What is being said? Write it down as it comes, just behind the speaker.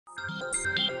درنو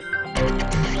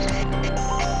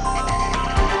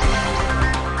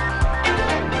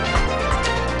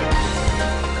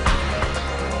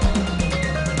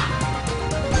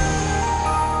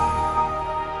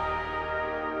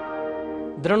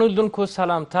لیدونکو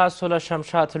سلام، تاسو له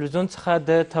شمشاد تلویزیون څخه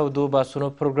د تودو بحثونو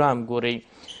پروګرام ګورئ.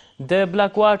 د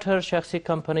بلاک واټر شخصي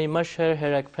کمپنۍ مشر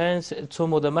هیرک پرنس څو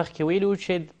موده مخکې ویلي و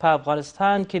چې په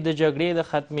افغانستان کې د جګړې د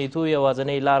ختمېدو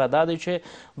یوازینۍ لاره دا ده چې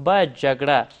باید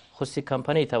جګړه خصوصي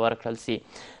کمپنۍ ته ورکړل سي.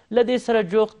 له دې سره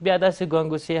جوخت بیا داسې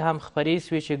ګنګوسې هم خپرې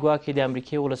سوې چې ګواکې د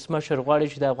امریکې ولسمشر غواړي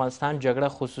چې د افغانستان جګړه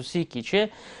خصوصي کړي، چې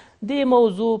دې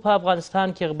موضوع په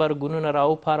افغانستان کې غبرګونونه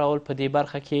راوپارول. په دې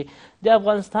برخه کې د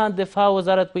افغانستان دفاع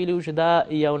وزارت ویلي و چې دا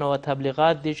یو نوع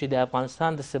تبلیغات دي چې د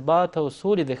افغانستان د ثبات او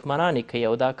سولې دښمنانې کوي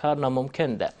او دا کار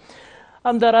ناممکن ده.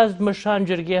 همداراز مشران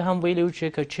جرګې هم ویلي و چې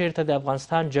که چیرته د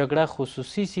افغانستان جګړه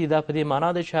خصوصي سي دا په دې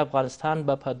معنا ده چې افغانستان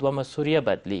به په دومه سوریه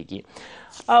بدلیږي.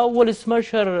 او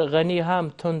ولسمشر غني هم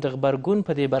تند غبرګون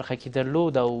په دې برخه کې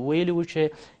درلود او ویلي و چې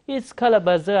هیڅکله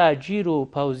به زه اجیرو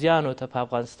پوځیانو ته په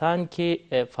افغانستان کې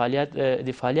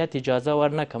د فعالیت اجازه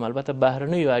ورنکړم، البته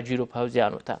بهرنیو اجیرو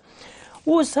پوځیانو ته.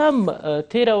 اوس هم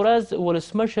تېره ورځ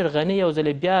ولسمشر غني یو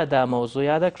ځل بیا دا موضوع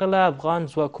یاده کړله. افغان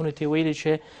ځواکونو ته ویلي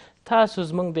چې تاسو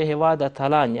زموږ د هیواد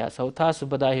اتلان یاست او تاسو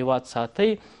به دا هیواد ساتئ.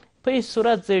 په هیڅ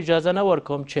صورت زه اجازه نه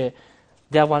ورکوم چې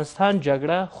د افغانستان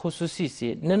جګړه خصوصي سي.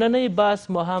 نننی بحث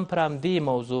مو هم پر همدې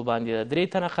موضوع باندې ده.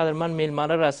 3 تنه قدرمن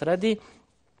میلمانه راسره دي.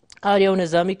 هر یو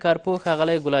نظامي کارپوه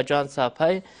ښاغلی ګلاجان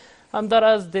څاپی،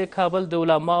 همداراز د کابل د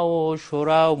علماو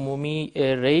شورا عمومي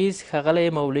رئیس ښاغلی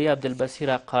مولوي عبدالبصیر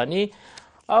حقاني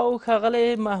او ښاغلی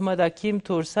محمد حکیم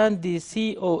تورسن د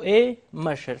COA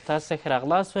مشر. تاسو ښه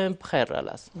راغلاست، وایم پخیر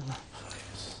رالاست.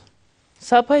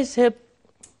 څاپی صاحب،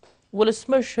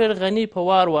 ولسمشر غني په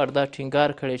وار وار دا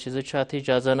ټینګار کړی چې زه چاته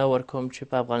اجازه نه ورکوم چې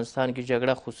په افغانستان کې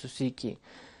جګړه خصوصي کړي.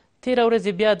 تېره ورځ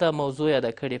بیا دا موضوع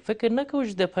یاده کړې. فکر نه کوو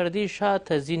چې د پردې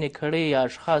شاته ځینې کړۍ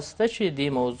اشخاص شته چې دې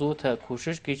موضوع ته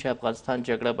کوشش کوي چې افغانستان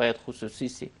جګړه باید خصوصي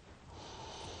سي؟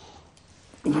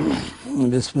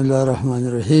 بسم الله الرحمن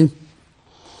الرحیم.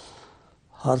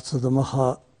 هر څه د مخه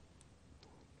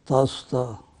تاسو ته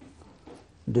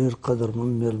ډېر قدرمن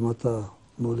میلمه ته،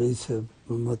 مولوي صاحب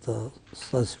میلمه ته،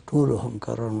 ستاسې ټولو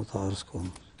همکارانو ته عرض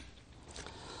کوم.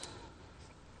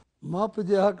 ما په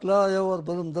دې هکله یو ور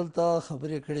بل هم دلته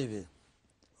خبرې کړې وې.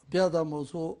 بیا دا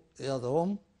موضوع یادوم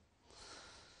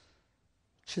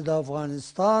چې د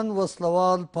افغانستان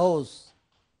وسلوال پوځ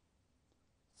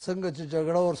څنګه چې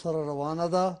جګړه ورسره روانه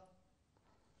ده،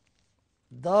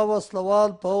 دا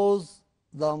وسلوال پوځ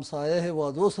د همسایه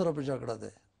هېوادو سره په جګړه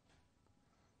دی.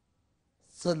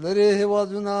 څه لرې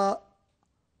هېوادونه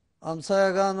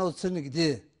همسایهګان او څه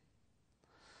نږدې.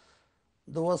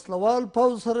 د وسلوال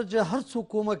پوځ سره چې هر څوک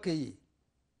کومک کوي،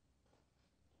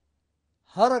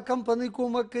 هره کمپنۍ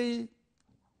کومک کوي،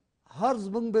 هر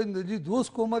زموږ بینالمللي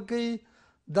دوست کومک کوي،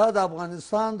 دا د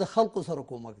افغانستان د خلکو سره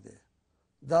کومک دی.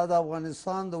 دا د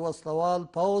افغانستان د وسلوال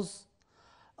پوځ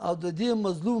او د دې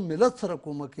مظلوم ملت سره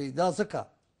کومک کوي. دا ځکه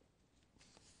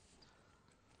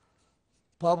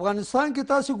په افغانستان کې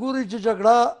تاسو ګورئ چې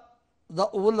جګړه د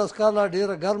 19 کاله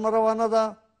ډېره ګرمه روانه ده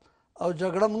او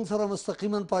جګړه موږ سره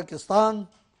مستقیما پاکستان،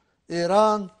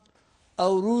 ایران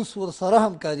او روس ورسره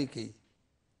همکاري کوي.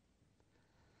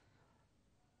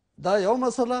 دا یو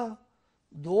مسله.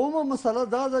 دومه مسله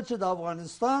دا ده چې د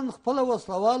افغانستان خپله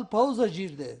وسلوال پوځ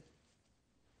اجیر دی.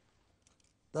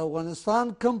 د افغانستان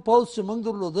کم پوځ چې موږ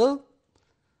درلوده،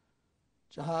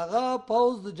 چې هغه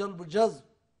پوځ د جلب و جذب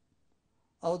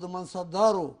او د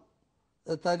منصبدارو،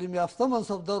 د تعلیم یافته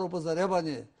منصبدارو په ذریعه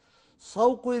باندې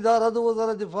سوق و اداره د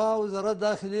وزارت دفاع، وزارت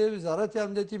داخلي، وزارت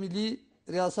امنیت ملي،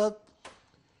 ریاست،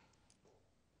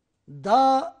 دا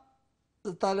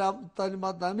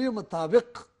تعلیمات نامې مطابق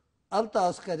هلته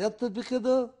عسکریت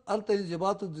تطبیقېده، هلته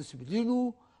انضباط ډسپلین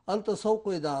و، هلته سوق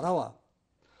و اداره وه.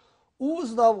 اوس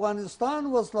د افغانستان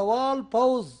وسلوال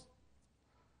پوځ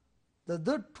د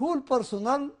ده ټول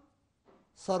پرسونل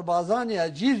سربازان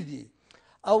اجیر دي.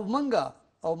 او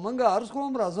منګه عرض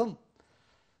کوم راځم،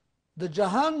 د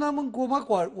جهان نه موږ کومک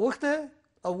وغوښتی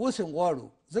او اوس یې غواړو،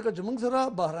 ځکه چې موږ سره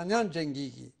بهرنیان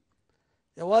جنګېږي.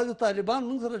 یوازې طالبان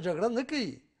موږ سره جګړه نه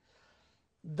کوي.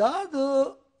 دا د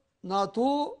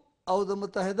ناتو او د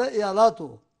متحده ایالاتو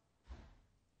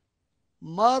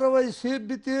ماروی سیب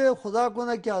بیتی خدا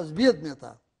کنه که عزبیت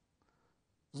میتا.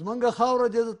 زمانگا خاور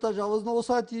دید تجاوز نو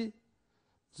ساتی،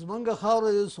 زمانگا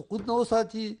خاور دید سقوط نو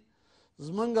ساتی،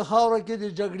 زمونږ خاوره کې د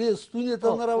جګړې ستونې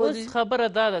ته نه راولي. اوس خبره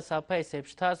دا ده صافی صاحب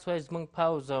چې تاسو وایئ زموږ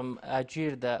پوځ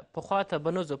اجیر ده، پخوا ته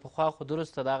به نه ځو، پخوا خو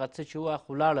درسته د هغه څه چې وه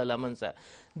خو لاړه له منځه.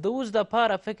 د اوس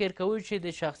دپاره فکر کوئ چې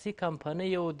د شخصي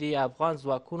کمپنیو د افغان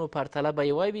ځواکونو پرتله به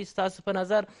یې وي ستاسو په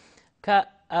نظر که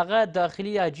هغه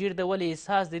داخلي اجیر ده ولې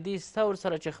احساس د دې سته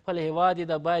ورسره چې خپل هیواد یې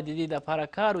ده باید د دې دپاره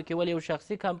کار وکړي، ولې یو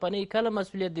شخصي کمپنۍ کله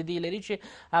مسؤلیت د دې لري چې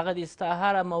هغه د ستا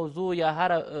هره موضوع یا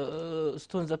هره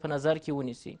ستونزه په نظر کې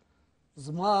ونیسي؟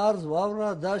 زما عرض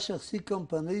واوره، دا شخصي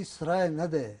کمپنۍ سرای نه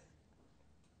دی،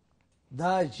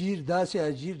 دا اجیر داسې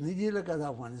اجیر نه دي لکه د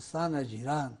افغانستان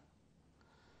اجیران.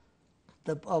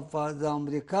 د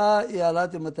امریکا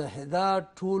ایالات متحده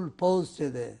ټول پوځ چې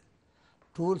دی،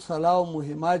 ټول سلاح او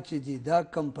مهمات چې دي، دا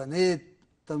کمپنۍ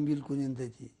تمویل کننده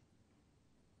دي.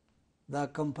 دا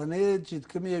کمپنۍ چې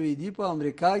کوم یوې دي په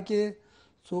امریکا کې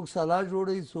څوک سلاح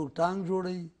جوړوي، څوک ټانک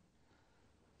جوړوي،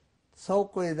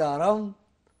 سوق اداره هم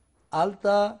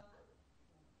هلته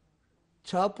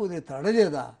چا پورې تړلې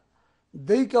ده.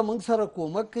 دوی که موږ سره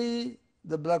کومک کوي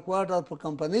د بلاک واټر په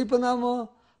کمپنۍ په نامه،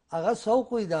 هغه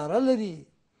سوق اداره لري.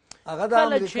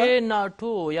 کله چې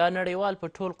ناټو یا نړیوال په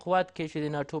ټول قوت کې چې د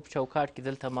ناټو په چوکاټ کې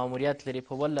دلته ماموریت لري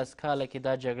په 18 کاله کې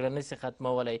دا جګړه نسي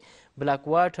ختمولی، بلاک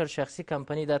واټر شخصي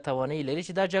کمپنۍ دا توانایي لري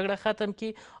چې دا جګړه ختم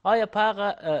کړي؟ آیا په هغه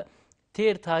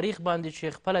تیر تاریخ باندې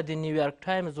چې خپله د نیویارک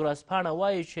ټایمز ورځپاڼه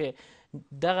وایي چې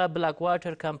دغه بلاک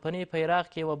واټر کمپنۍ په عراق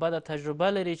کې یوه بده تجربه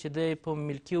لري چې دی په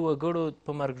ملکي وګړو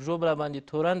په مرګ ژوبله باندې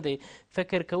تورن دی،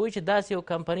 فکر کوئ چې داسې یو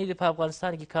کمپنۍ دی په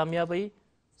افغانستان کې کامیابه وي؟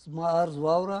 زما عرض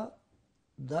واوره،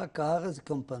 دا کاغذ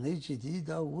کمپنۍ چې دي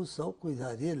دا اوس سوق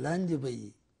ادارې لاندې به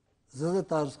وي. زه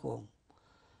درته عرض کوم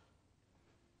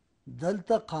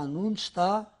دلته قانون شته،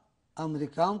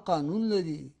 امریکا هم قانون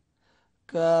لري.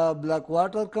 که بلاک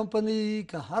واټر کمپنۍ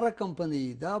که هره کمپنۍ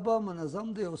دا به منظم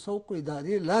د یو سوق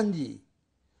ادارې لاندې.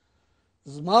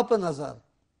 زما په نظر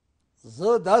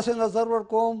زه داسې نظر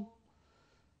ورکوم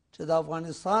چې د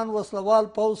افغانستان وسلوال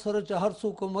پوځ سره چې هر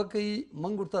څوک کومک کوي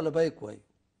موږ ورته لبیک وایو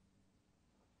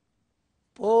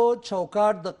په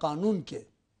چوکاټ د قانون کې.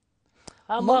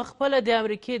 اما خپله د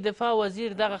امریکې دفاع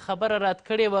وزیر دغه خبره رد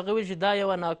کړې وه، هغه ویل چې دا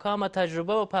یوه ناکامه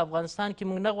تجربه وه په افغانستان کې،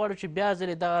 موږ نه غواړو چې بیا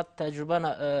ځلې دغه تجربه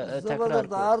زه به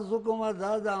درته عرض وکړم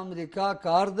دا د امریکا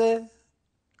کار دی،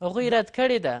 هغوی رد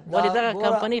کړې ده، ولې دغه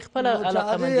کمپنۍ خپله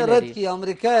علاقمندي هغې رد کړي،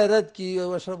 امریکا یې رد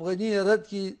کړي، اشرف غني یې رد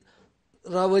کړي،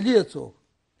 راولي یې څوک؟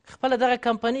 خپله دغه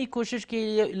کمپنۍ کوشش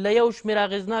کوي له یو شمېر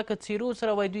اغېزناکه څیرو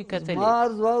سره وایي دوی کتلي. زما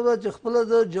عرض واوره چې خپله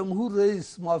د جمهور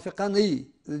رئیس موافقه نه وي،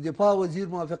 د دفاع وزیر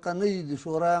موافقه نه وي، د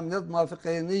شورای امنیت موافقه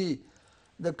یې نه وي،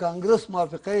 د کانګرس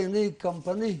موافقه یې نه وي،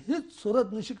 کمپنۍ هېڅ صورت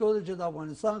نشي کولی چې د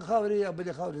افغانستان خاورې یا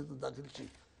بلې خاورې ته داخل شي.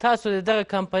 تاسو د دغه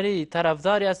کمپنۍ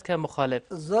طرفدار یاست که مخالف؟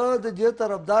 زه د دې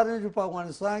طرفدار یم چې په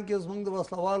افغانستان کې زموږ د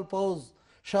وسلوال پوځ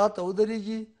شاته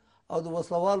ودرېږي او د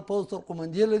وسلوال پوځ تر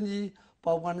قومندې لاندې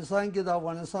په افغانستان کې د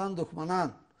افغانستان دښمنان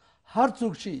هر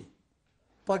څوک چې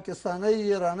پاکستانی،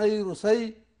 ایرانی، روسی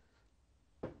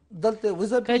دلته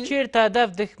وځپي. که چېرته هدف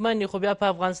دښمن خو بیا په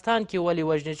افغانستان کې ولې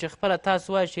وژني چې خپله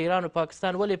تاسو وایئ چې ایران او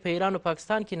پاکستان ولې په ایران او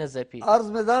پاکستان کې نه ځپي؟ عرض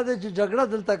مې دا دی چې جګړه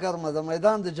دلته ګرمه ده،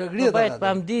 میدان د جګړې ده، باید په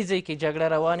همدې ځای کې جګړه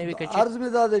روانه وي. عرض مې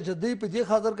دا دی چې دوی په دې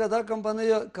خاطر که دا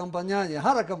کمپنیان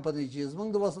هره کمپنۍ چې زموږ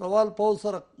د وسلوال پوځ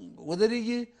سره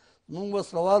ودرېږي، زموږ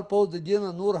وسلوال پوځ د دې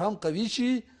نه نور هم قوي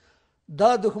شي، دا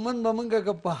دښمن به موږ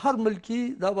که په هر ملکي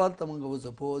دا به هلته موږ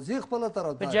وځپو. زه خپله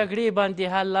طرفدار په جګړې باندې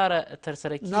حل لاره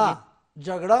ترسره کېږي؟ نه،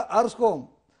 جګړه عرض کوم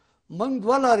موږ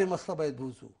دوه لارې مخته باید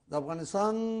بوځو. د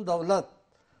افغانستان دولت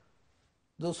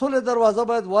د صلح دروازه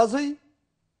باید وازی،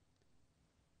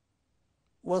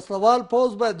 وسلوال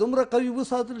پوځ باید دومره قوي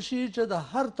وساتل شي چې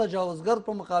د هر تجاوزګر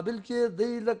په مقابل کې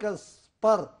دی لکه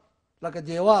سپر لکه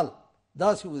دیوال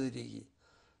داسې ودرېږي.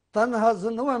 تنها زه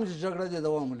نه وایم چې جګړه دې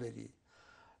دوام ولري،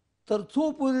 تر څو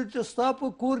پورې چې ستا په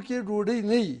کور کې ډوډۍ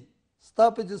نه وي، ستا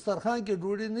په دسترخوان کې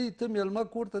ډوډۍ نه وي، ته میلمه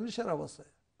کور ته نشې راوستی.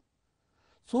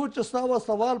 څو چې ستا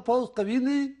وسلوال پوځ قوي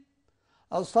نه وي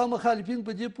او ستا مخالفین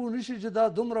په دې پوه نشي چې دا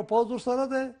دومره پوځ ورسره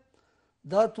دی،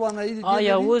 دا توانایي دې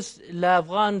آیا اوس له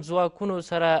افغان ځواکونو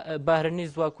سره بهرني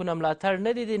ځواکونه ملاتړ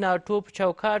نه دي د ناټو په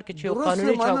چوکاټ کې چې یو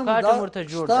قانوني چوکاټ هم ورته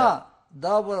جوړ ده؟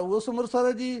 دا اوس هم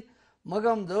ورسره دي،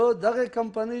 مګر د دغې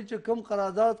کمپنۍ چې کوم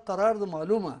قرارداد قرار ده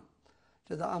معلومه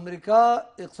چې د امریکا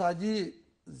اقتصادي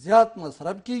زیات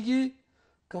مصرف کیږي،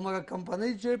 کومه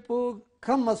کمپنۍ چې په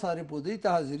کم مصارفو دوی ته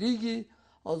حاضرېږي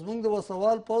او زموږ د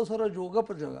وسوال پوځ سره جوګه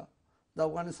په جګه د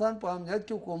افغانستان په امنیت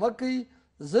کې کومک کوي،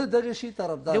 زه دغه شي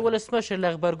طرفدار. د ولسمشر له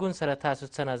غبرګون سره تاسو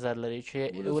څه نظر لري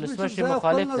چې ولسمشر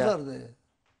مخالف ده؟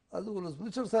 د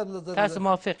ولسمشر صاحب نظر تاسو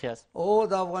موافق یاست؟ او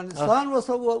د افغانستان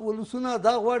ولسونه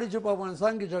دا غواړي چې په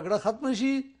افغانستان کې جګړه ختمه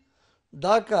شي،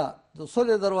 دا که د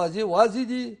صلح دروازې واضح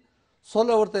دي،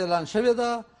 صلح ورته اعلان شوې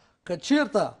ده. که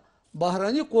چېرته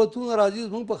بهرني قوتونه راځي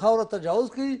زموږ په خاوره تجاوز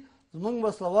کوي، زموږ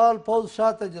وسلوال پوځ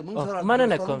شاته زموږ سره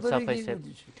مننه کوم صافی صاحب.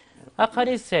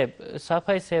 اقانی صاحب،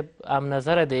 صافی صاحب هم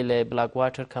نظره دی له بلاک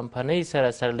واټر کمپنۍ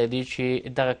سره له دې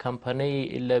چې دغه کمپنۍ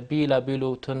له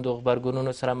بېلابېلو توندو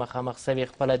غبرګونونو سره مخامخ سوې.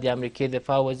 خپله د امریکې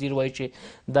دفاع وزیر وایي چې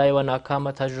دا یوه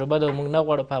ناکامه تجربه ده او موږ نه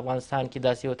غواړو په افغانستان کې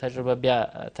داسې یو تجربه بیا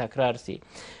تکرار سي.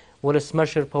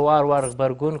 ولسمشر په وار وار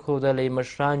غبرګون ښودلی،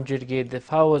 مشران جرګې،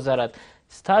 دفاع وزارت.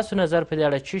 ستاسو نظر په دې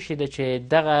اړه څه شي ده چې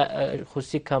دغه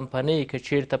خصوصي کمپنۍ که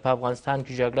چیرته په افغانستان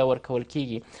کې جګړه ورکول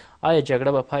کیږي، آیا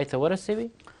جګړه به پای ته ورسوي؟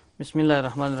 بسم الله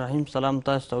الرحمن الرحیم. سلام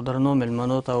تاسو ته او درنو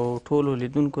مېلمنو ته او ټولو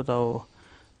لیدونکو ته او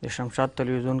د شمشاد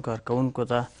تلویزیون کارکوونکو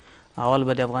ته. اول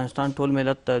به د افغانستان ټول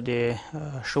ملت ته د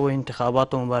شوو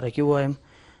انتخاباتو مبارکي وایم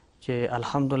چې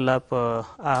الحمدلله په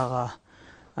هغه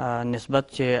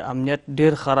نسبت چې امنیت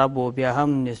ډیر خراب و، بیا هم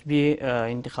نسبي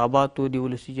انتخاباتو د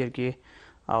ولسي جرګې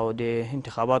او د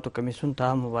انتخاباتو کمیسیون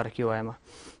ته هم مبارکي وایم.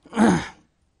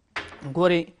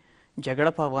 ګورئ،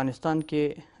 جګړه په افغانستان کې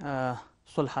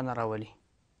صلح نه راولي.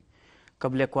 که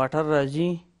بلیک واټر راځي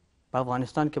په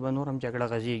افغانستان کې به نور هم جګړه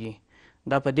غځېږي.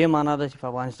 دا په دې معنا ده چې په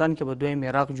افغانستان کې به دویم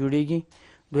عراق جوړیږي،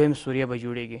 دویم سوریه به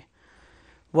جوړیږي.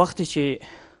 وخت چې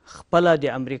خپله د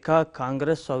امریکا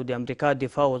کانګرس او د امریکا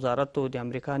دفاع وزارت او د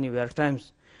امریکا نیویارک ټایمز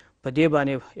په دې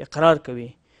باندې اقرار کوي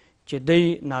چې دوی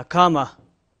ناکامه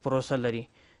پروسه لري،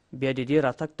 بیا د دې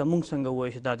راتګ ته موږ څنګه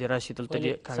ووایو چې دا دې راشي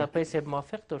دلته. صافی صاحب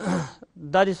موافق دی؟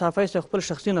 دا د صافی صاحب خپل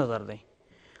شخصي نظر دی،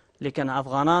 لیکن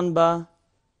افغانان به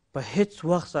په هیڅ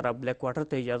وخت سره بلیک واټر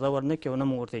ته اجازه ورنه کړي او نه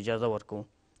موږ ورته اجازه ورکوو.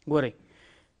 ګورئ،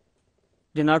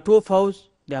 د ناټو فوز،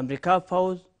 د امریکا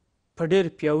فوز په ډېر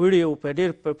پیاوړي او په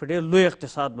ډېر لوی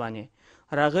اقتصاد باندې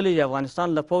راغلي د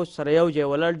افغانستان له پوځ سره یو ځای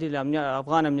ولاړ دي، له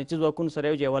افغان امنیتي ځواکونو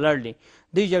سره یو ځای ولاړ دي.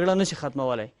 دوی جګړه نشي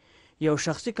ختمولی. یو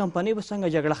شخصي کمپنۍ به څنګه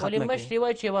جګړه ختمه کړي؟ مشر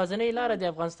وایي چې یوازینۍ لاره د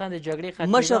افغانستان د جګړې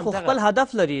ختمېدل. مشر خو خپل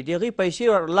هدف لري، د هغې پیسې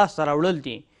لاسته راوړل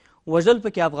دي. وژل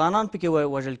پکې افغانان پکې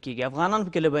وژل کېږي، افغانان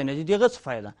پکې له بینه دي، د هغه څه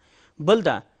فایده؟ بل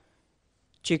دا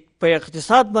چې په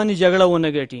اقتصاد باندې جګړه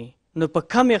ونه ګټي، نو په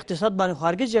کم اقتصاد باندې خو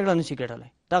هرګز جګړه نشي ګټلی.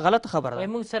 دا غلطه خبره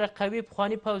ده. موږ سره قوي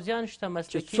پخواني پوځیان شته،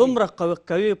 مسلکي چې څومره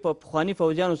قوي پخواني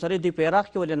پوځیانو سره دوی په عراق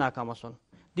کې ولې ناکامه شول،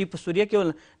 دوی په سوریه کې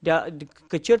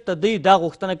که چېرته دوی دا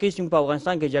غوښتنه کوي چې په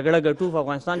افغانستان کې جګړه ګټو، په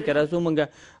افغانستان کې راځو موږ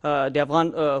د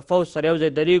افغان فوج سره یو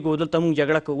ځای درېږو، دلته موږ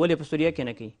جګړه کوو، ولې په سوریه کې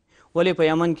نه کوي؟ ولې په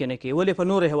یمن کې نه کوي؟ ولې په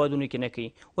نورو هیوادونو کې نه کوي؟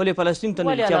 ولې فلسطین ته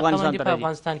نه ځي چې افغانستان ته راځي؟ په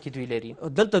افغانستان کې دوی لري،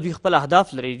 دلته دوی خپل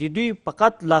اهداف لري. دوی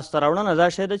فقط لاسته راوړنه دا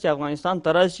شی ده چې افغانستان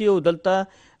ته راشي او دلته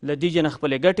له دې نه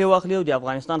خپلې ګټې واخلي او د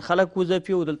افغانستان خلک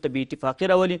وځپي او دلته بې اتفاقي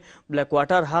راولي. بلیک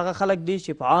واټر هغه خلک دي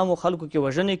چې په عامو خلکو کې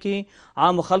وژنې کوي،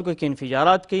 عامو خلکو کې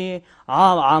انفجارات کوي،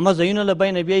 عامه ځایونه له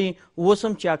بینه بیایي. اوس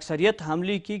هم چې اکثریت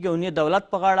حملې کېږي او نه دولت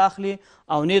په غاړه اخلي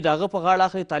او نه د هغه په غاړه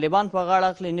اخلي، طالبان په غاړه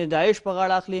اخلي، نه داعش په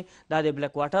غاړه اخلي، دا د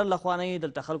بلیک واټر له خوا نه یي.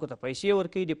 دلته خلکو ته پیسې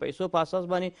ورکوي، د پیسو په اساس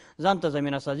باندې ځان ته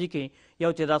زمینه سازي کوي.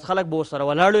 یو تعداد خلک به ورسره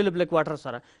ولاړ وي له بلیک واټر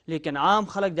سره، لیکن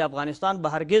عام خلک د افغانستان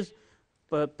به هرګز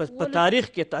په تاریخ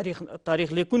کې تاریخ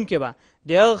لیکونکي به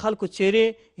د هغه خلکو څیرې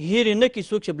هیرې نه کړي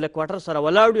څوک چې بلیک واټر سره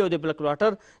ولاړ وي او د بلیک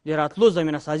واټر د راتلو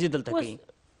زمینه سازي دلته کوي.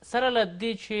 سره له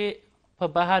دې چې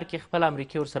په بهر کې خپل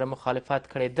امریکې ورسره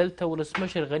مخالفت کړی، دلته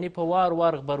ولسمشر غني په وار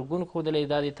وار غبرګون ښودلی،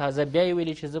 دا د تازه بیا یې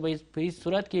ویلي چې زه به په هېڅ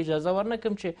صورت کې اجازه ورنه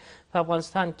کړم چې په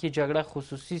افغانستان کې جګړه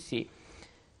خصوصي سي.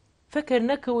 فکر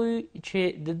نه کوئ چې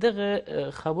د دغه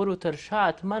خبرو تر شا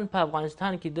حتما په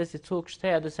افغانستان کې داسې څوک شته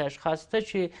یا داسې اشخاص شته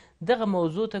چې دغه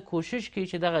موضوع ته کوشش کوي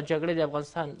چې دغه جګړه د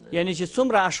افغانستان، یعنې چې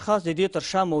څومره اشخاص د دې تر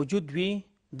شا موجود وي،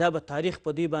 دا به تاریخ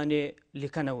په دې باندې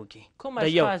لیکنه وکړي. کوم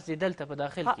اشخاص دي دلته په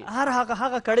داخل کې؟ هر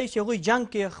هغه کړی چې هغوی جنګ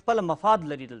کې خپل مفاد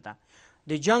لري. دلته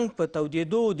د جنګ په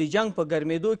تودېدو، د جنګ په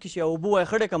ګرمېدو کې چې اوبه وای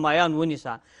خړې که مایان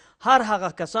ونیسه، هر هغه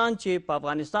کسان چې په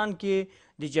افغانستان کې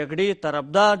د جګړې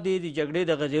طرفدار دي، د جګړې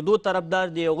د غځېدو طرفدار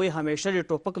دي، هغوی همیشه د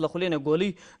ټوپک له خولې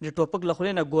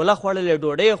نه ګوله خوړلې،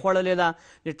 ډوډۍ یې خوړلې ده،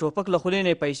 د ټوپک له خولې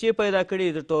نه پیسې پیدا کړي،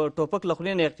 د ټوپک له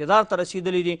خولې نه اقتدار ته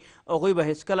رسېدلي دي. هغوی به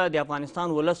هېڅکله د افغانستان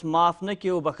ولس معاف نه کړي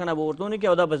او بښنه به ورته ونه کړي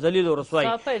او دا به ذلیل او رسوایي.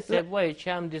 صافی صاحب وایي چې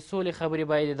هم د سولې خبرې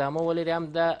باید ادامه ولري، هم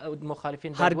د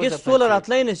مخالفین هرګز سوله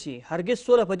راتلی نه شي، هرګز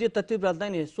سوله په دې ترتیب راتلی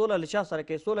نه شي. سوله له چا سره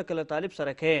کوي؟ سوله که له طالب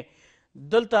سره کوي.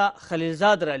 دلته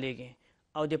خلیلزاد رالیږي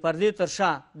او د پردې تر شا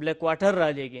بلیک واټر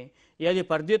رالیږي یا د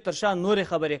پردې تر شا نورې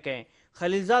خبرې کوي.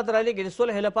 خلیلزاد رالیږي د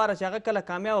صلح لپاره چې هغه کله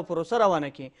کامیابه پروسه روانه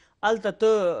کړي، هلته ته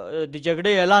د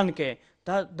جګړې اعلان کوي.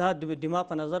 دا د ما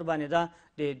په نظر باندې دا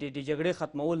د جګړې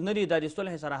ختمول نه دي، دا د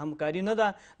صلح سره همکاري نه ده،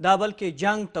 دا بلکې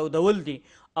جنګ تودول دي.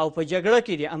 او په جګړه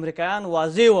کې د امریکایان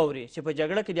واضح واوري چې په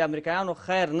جګړه کې د امریکایانو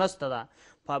خیر نسته ده،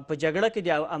 په جګړه کې د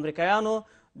امریکایانو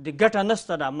د ګټه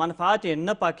نشته ده، منفعت یې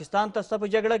نه پاکستان ته شته په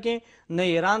جګړه کې، نه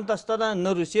ایران ته شته ده،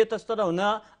 نه روسیې ته شته ده او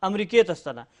نه امریکې ته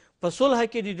شته ده. په صلح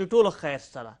کې د ټولو خیر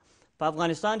شته ده. په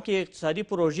افغانستان کې اقتصادي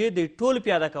پروژې د ټول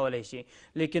پیاده کولی شي،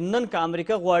 لیکن نن که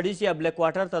امریکا غواړي چې بلیک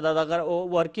واټر ته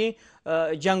ورکړي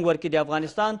جنګ ورکړي د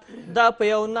افغانستان، دا په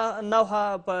یو نوعه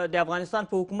د افغانستان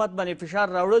په حکومت باندې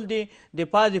فشار راوړل دي د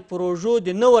پاس د پروژو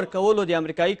د نه ورکولو د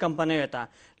امریکایي کمپنیو ته.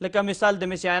 لکه مثال د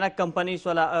مس عینک کمپنۍ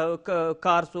سوله،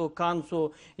 کارسو کانسو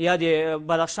یا د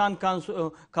بدخشان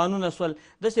کانونه سول،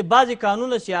 داسې بعضې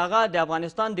کانونه چې هغه د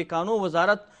افغانستان د کانو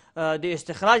وزارت د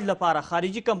استخراج لپاره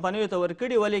خارجي کمپنیو ته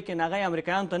ورکړي، ولیکن هغه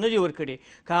امریکایانو ته نه دي ورکړي.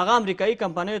 که هغه امریکایي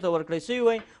کمپنیو ته ورکړی سوي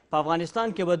وای، په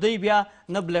افغانستان کې به دوی بیا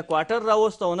نه بلیک واټر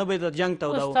راوسته او نه به د جنګ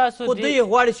توده و. خو دوی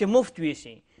غواړي چې مفت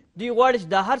ویسي، دوی غواړي چې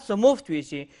دا هر څه مفت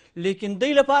ویسي، لیکن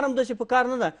دوی لپاره هم داسې په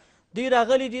کار نه ده. دوی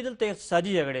راغلي دي دلته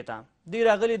اقتصادي جګړې ته، دوی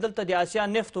راغلي دلته د آسیا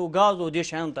نفت او ګاز او دې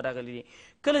شیانو ته راغلي دي.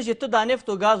 کله چې ته دا نفت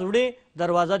او ګاز وړې،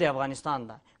 دروازه د افغانستان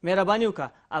ده. مهرباني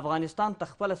وکړه افغانستان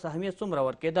ته خپله سهمیه څومره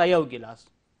ورکړې؟ دا یو ګیلاس.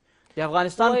 د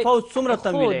افغانستان پوځ څومره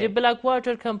تمویل د بلاک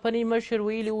واټر کمپنۍ مشر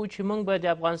ویلي و چې موږ به د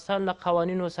افغانستان له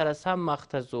قوانینو سره سم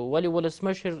مخته ځو، ولې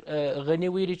ولسمشر غني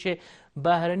ویلي چې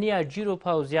بهرني اجیرو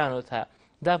پوځیانو ته،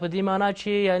 دا په دې معنا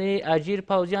چې یعنی اجیر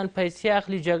پوځیان پیسې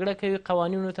اخلي، جګړه کوي،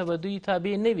 قوانینو ته به دوی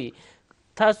تابع نه وي.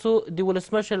 تاسو د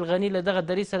ولسمشر غني له دغه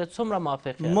دریځ سره څومره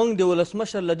موافق یاست؟ موږ د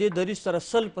ولسمشر له دې دریځ سره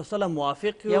 100%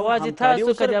 موافق یو. یوازې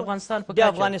تاسو که د افغانستان په کچه،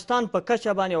 د افغانستان په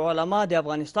کچه باندې علما، د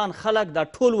افغانستان خلک، دا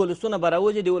ټول ولسونه به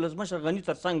راوځي د ولسمشر غني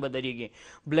تر څنګ به درېږي.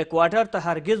 بلیک واټر ته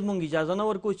هرګز موږ اجازه نه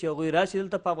ورکوو چې هغوی راشي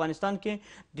دلته په افغانستان کې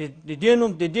د دې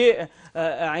نوم د دې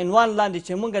عنوان لاندې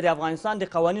چې موږ د افغانستان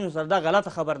د قوانینو سره، دا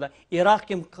غلطه خبر ده. عراق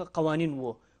کې قوانین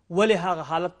وو، ولې هغه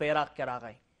حالت په عراق کې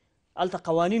راغی؟ هلته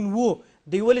قوانین وو،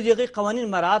 دوی ولې د هغې قوانین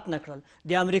مراعات نه کړل؟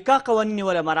 د امریکا قوانین یې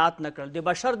ولې مراعات نه کړل؟ د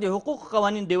بشر د حقوقو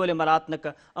قوانین دوی ولې مراعات نه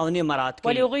کړل او نه مراعات کوي؟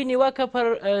 ولې هغوی نیوکه پر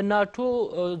ناټو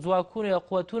ځواکونو یا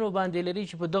قوتونو باندې لري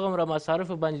چې په دغومره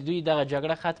مصارفو باندې دوی دغه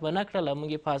جګړه ختمه نه کړله، موږ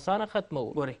یې په اسانه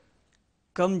ختموو. ګورئ،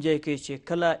 کم ځای کې چې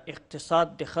کله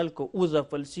اقتصاد د خلکو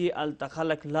وځپل سي، هلته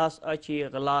خلک لاس اچي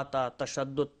غلا ته،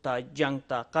 تشدد ته، جنګ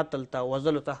ته، قتل ته،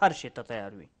 وژلو ته، هر شي ته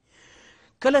تیار وي.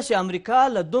 کله چې امریکا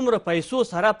له دومره پیسو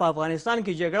سره په افغانستان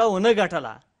کې جګړه ونه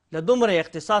ګټله، له دومره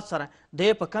اقتصاد سره، دی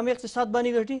په کم اقتصاد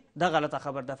باندې ګټي؟ دا غلطه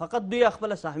خبر ده. فقط دوی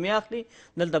خپله سهمیه اخلي،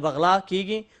 دلته به غلا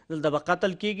کیږي، دلته به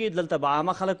قتل کیږي، دلته به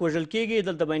عامه خلک وژل کیږي،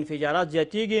 دلته به انفجارات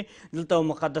زیاتیږي، دلته به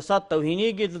مقدسات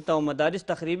توهینیږي، دلته به مدارس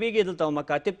تخریبیږي، دلته به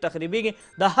مکاتب تخریبیږي.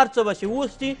 دا هر څه به چې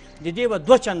اوس دي د دې به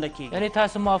 2 چنده کیږي. یعنې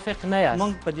تاسو موافق نه یاست؟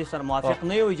 موږ په دې سره موافق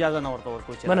نه یو، اجازه نه ورته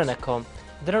ورکوو چې مننه کوم.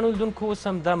 درنو لیدونکو اوس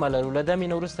هم دمه لرو، له دمې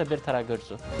نه وروسته بېرته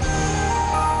راګرځو.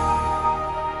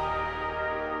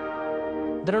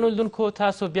 درنو لیدونکو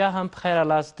تاسو بیا هم په خیر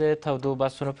راغلاست د تودو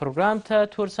بحثونو پروګرام ته.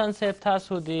 تورسن صاحب،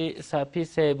 تاسو د ساپي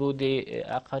صاحب او د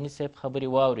اقاني صاحب خبرې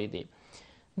واورېدې.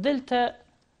 دلته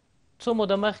څو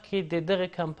موده مخکې د دغه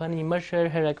کمپنۍ مشر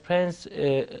هیرک پرنس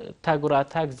تګ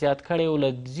راتګ زیات کړی و. له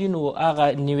ځینو هغه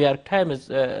نیویارک ټایمز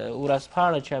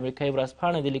ورځپاڼه چې امریکایي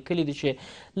ورځپاڼه د لیکلي دي چې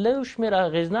له یو شمېر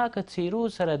اغېزناکه څیرو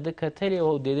سره د کتلې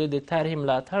او د ده د طرحې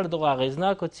ملاتړ دغو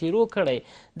اغېزناکو څیرو کړی.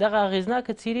 دغه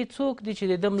اغېزناکه څیرې څوک دي چې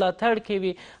د ده ملاتړ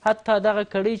کوي؟ حتی دغه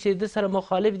کړۍ چې د سره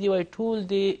مخالف دي، وایي ټول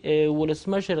د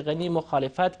ولسمشر غني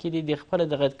مخالفت کې دي، د خپله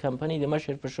دغه کمپنۍ د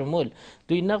مشر په شمول.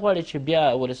 دوی نه غواړي چې بیا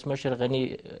ولسمشر غني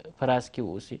په راز کې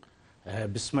واوسي.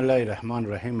 بسم الله الرحمن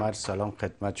الرحیم. عرض سلام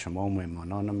خدمت شما و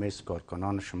مهمانان میز،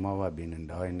 کارکنان شما و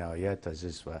بیننده های نهایت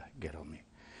عزیز و گرامی.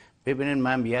 ببینید،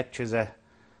 من یک چیز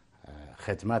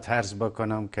خدمت عرض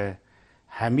بکنم که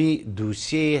همی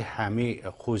دوسیه همی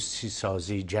خصوصی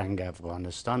سازی جنگ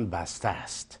افغانستان بسته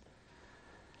است.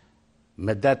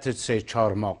 مدت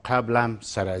 3-4 ماه قبلم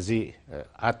سرازی،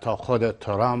 حتی خود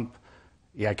ترامپ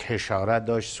یک اشاره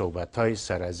داشت، صحبت‌های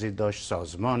سرازی داشت،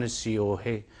 سازمان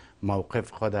COA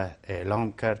موقف خود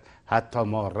اعلام کرد. حتی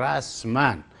ما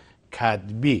رسما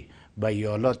کتبی به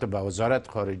ایالات، به وزارت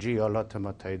خارجه ایالات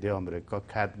متحده آمریکا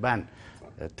کتباً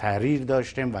تحریر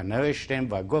داشتیم و نوشتیم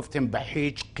و گفتیم به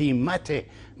هیچ قیمت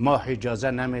ما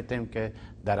اجازه نمیدیم که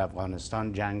در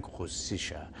افغانستان جنگ خصوصی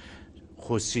شد.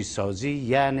 خصوصی سازی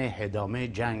یعنی ادامه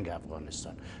جنگ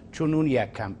افغانستان، چون اون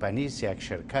یک کمپانی است، یک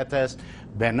شرکت است.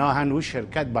 بناهن اون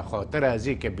شرکت به خاطر از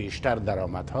این که بیشتر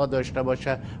درآمدها داشته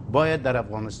باشه باید در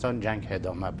افغانستان جنگ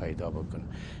ادامه پیدا بکنه.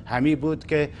 همین بود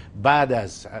که بعد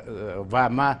از و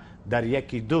ما در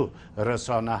 1-2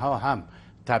 رسانه ها هم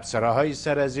تبصره های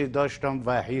سرازی داشتم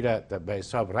و هیره به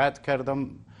حساب رد کردم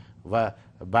و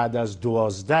بعد از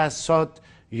 12 ساعت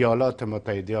ایالات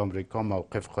متحده آمریکا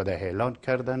موقف خود اعلان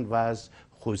کردند و از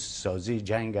خصوصی سازی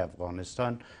جنگ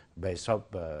افغانستان به حساب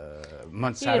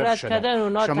منصرف رد شده. کردن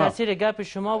اونا تاثیر گپ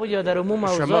شما بود یا در عموم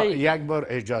اوضاع؟ شما یک بار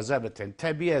اجازه بتین.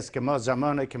 طبیعی است که ما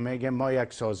زمانی که میگیم ما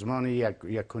یک سازمان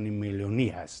 1.5 میلیونی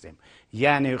هستیم،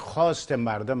 یعنی خواست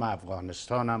مردم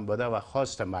افغانستان هم بوده و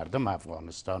خواست مردم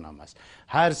افغانستان هم است.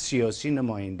 هر سیاسی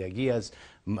نمایندگی از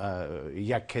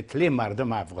یک کتله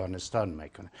مردم افغانستان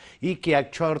میکنه. ای که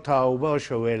یک 4 تا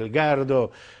اوباش و ولگرد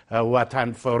و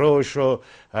وطن فروش و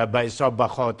به حساب به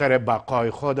خاطر بقای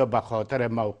خود و به خاطر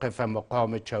موقف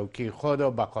مقام چوکی خود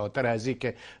و به خاطر از این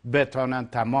که بتانن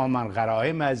تماما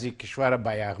غرائم از این کشور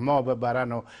به یغما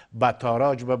ببرن و به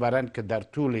تاراج ببرن که در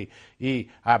طول این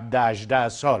 17-18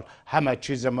 سال همه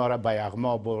چیز ما را به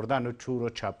یغما بردن و چور و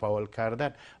چپاول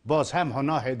کردن، باز هم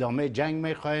اونا ادامه جنگ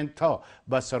میخواهند تا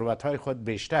به ثروت‌های خود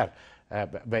بیشتر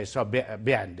به حساب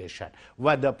بیاندیشن.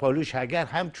 و در پالوش اگر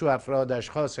همچو افراد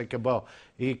اشخاصی که با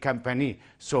این کمپانی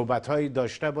صحبت هایی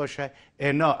داشته باشه،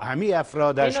 اینا همی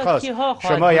افراد اشخاص،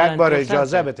 شما یک بار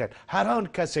اجازه بتین، هر آن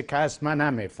کسی که هست من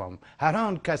نمیفهم، هر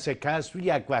آن کسی که هست او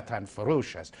یک وطن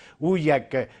فروش است، او یک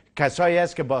کسایی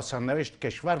است که با سرنوشت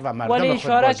کشور و مردم خود ولی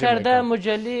اشاره کرده میکنه.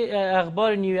 مجله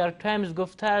اخبار نیویورک تایمز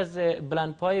گفته از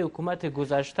بلندپای حکومت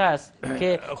گذشته است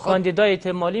که کاندیدای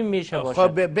احتمالی میشه باشه.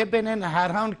 خب ببینین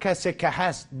هر آن کسی که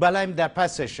هست، بلایم در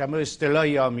پسش اما اصطلاح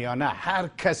عامیانه، هر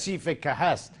کثیفی که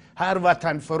هست، هر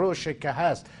وطن فروشی که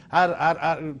هست،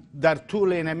 هر در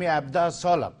طول اینمی 17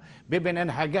 سالم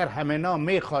ببینین اگر همینا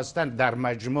میخواستن در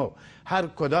مجموع هر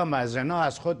کدام از اینا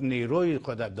از خود نیروی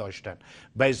خود داشتن،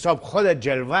 به حساب خود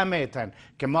جلوه میتن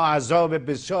که ما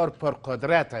عذاب بسیار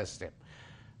پرقدرت هستیم،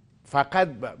 فقط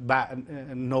به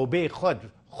نوبه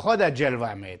خود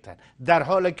جلوه میتن، در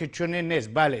حالی که چونین نیست.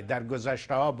 بله در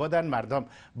گذشته ها بودن مردم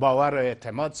باور و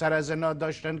اعتماد سر از اینا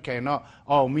داشتن که اینا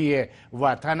عامی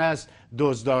وطن است،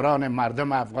 دزداران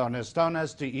مردم افغانستان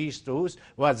است، ایست و اوست،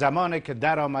 و زمانی که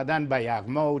در آمدن به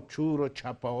یغما و چور و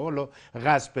چپاول و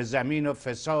غصب زمین و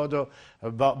فساد و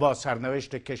با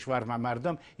سرنوشت کشور و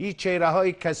مردم، این چهره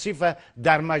های کثیف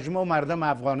در مجموع مردم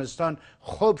افغانستان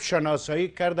خوب شناسایی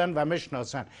کردن و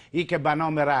میشناسن. ای که به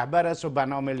نام رهبر است و به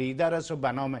نام لیدر است و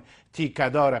به نام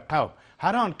تیکدار قوم،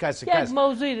 هر آن کسی یک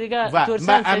موضوع دیگه و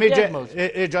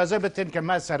اجازه بتین که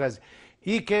من سر از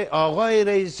ای که آقای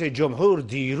رئیس جمهور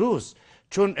دیروز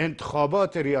چون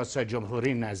انتخابات ریاست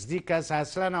جمهوری نزدیک است،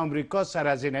 اصلا آمریکا سر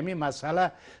از اینمی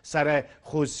مسئله سر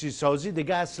خصوصی سازی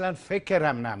دیگه اصلا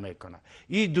فکرم نمیکنه.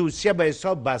 این دوسیه به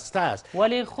حساب بسته است.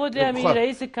 ولی خود همین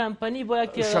رئیس کمپانی با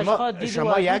یک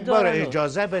شما یک بار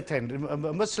اجازه بتین،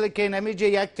 مثل که نمیجه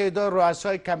یک تعداد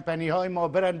رؤسای کمپانی های ما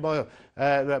برن با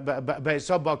به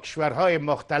حساب با کشورهای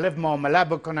مختلف معامله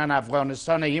بکنن،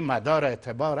 افغانستان این مدار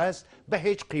اعتبار است، به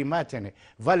هیچ قیمت نه.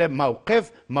 ولی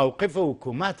موقف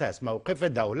حکومت است، موقف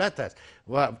دولت است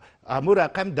و امور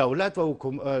رقم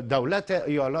دولت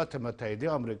ایالات متحده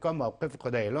آمریکا موقف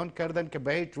خود اعلان کردن که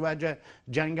به هیچ وجه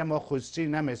جنگ ما خصوصی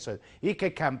نمیسد. این که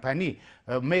کمپانی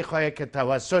میخواه که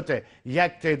توسط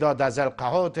یک تعداد از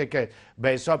القاعاتی که به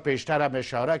حساب پیشتر هم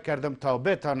اشاره کردم تا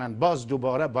بتانن باز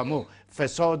دوباره به مو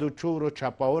فساد و چور و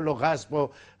چپاول و غصب و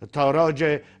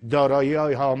تاراج دارایی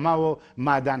های هامه و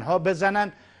معدن ها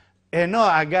بزنن، اینا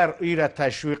اگر ای را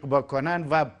تشویق بکنن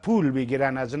و پول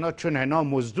بگیرن از اینا، چون اینا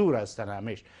مزدور هستن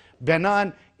همیش،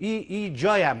 بنان ای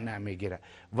جای هم نمیگیره.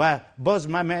 و باز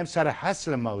من میم سر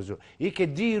حاصل موضوع ای که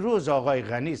دیروز آقای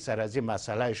غنی سر از این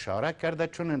مسئله اشاره کرده،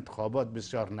 چون انتخابات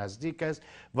بسیار نزدیک است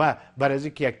و برای از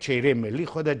که یک چهره ملی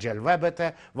خود جلوه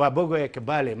بده و بگویه که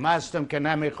بله ما هستم که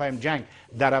نمیخوایم جنگ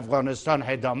در افغانستان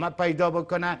ادامه پیدا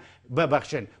بکنه،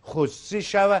 ببخشین خصوصی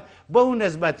شوه، با اون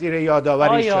نسبت ایره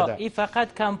یادآوری شده. آیا این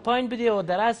فقط کمپاین بوده و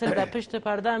در اصل در پشت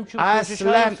پرده هم چون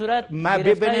اصلا ما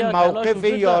ببینید موقف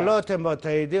ایالات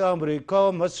متحده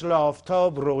آمریکا مثل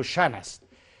آفتاب روشن است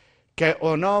که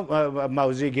اونا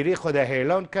موضع‌گیری خود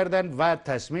اعلان کردن و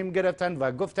تصمیم گرفتن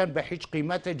و گفتن به هیچ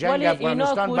قیمت جنگ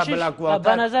افغانستان و بلک واکر.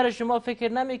 به نظر شما فکر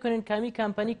نمیکنین کمی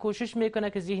کمپانی کوشش میکنه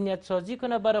که ذهنیت سازی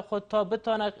کنه برای خود تا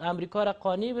بتونه امریکا را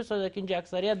قانع بسازه که اینجا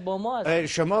اکثریت با ما است؟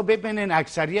 شما ببینین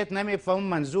اکثریت نمیفهم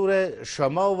منظور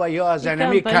شما و یا از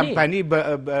انمی کمپانی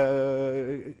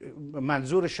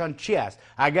منظورشان چی است.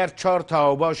 اگر 4 تا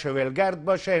اوباش ولگرد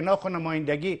باشه اینا خود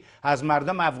نمایندگی از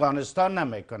مردم افغانستان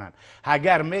نمیکنن.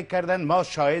 اگر میکردن ما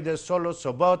شاهد صلح و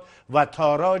ثبات و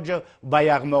تاراج و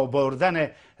یغما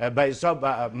بردن به حساب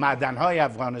معدن‌های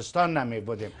افغانستان نمی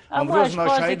بودیم. امروز ما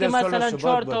شاهد صلح و ثبات بودیم.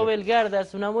 4 تا ولگرد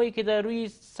است، اونمایی که در روی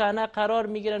صحنه قرار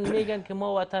میگیرن میگن که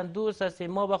ما وطن دوست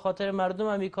هستیم، ما به خاطر مردم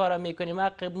هم این کارا میکنیم،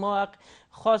 حق ما حق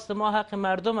خواست ما حق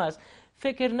مردم است.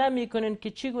 فکر نمیکنین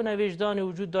که چگونه وجدانی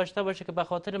وجود داشته باشه که به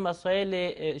خاطر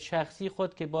مسائل شخصی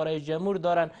خود که برای جمهور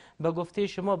دارن به گفته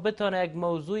شما بتونه یک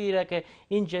موضوعی را که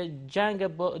این جنگ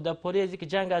در پولیزی که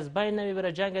جنگ از بین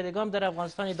نمیبره، جنگ دیگه هم در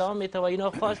افغانستان ادامه میته و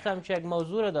اینا خواستم چه یک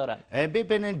موضوع را دارن.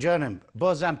 ببینین جانم،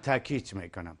 بازم تاکید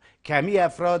میکنم کمی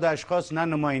افراد اشخاص نه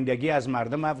نمایندگی از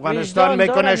مردم افغانستان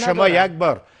میکنه. شما یک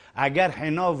بار اگر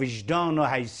حنا وجدان و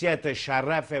حیثیت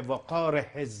شرف وقار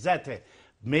عزت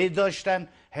می داشتن،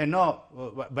 حنا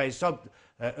به حساب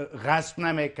غصب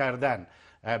نمی کردن،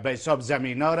 به حساب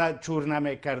زمین ها را چور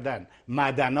نمی کردن،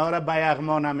 معدن ها را به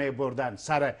یغما نمی بردن،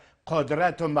 سر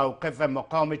قدرت و موقف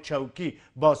مقام چوکی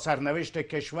با سرنوشت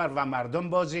کشور و مردم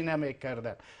بازی نمی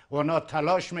کردن. اونا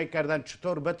تلاش می کردن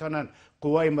چطور بتونن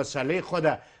قوای مسلح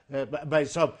خود به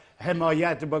حساب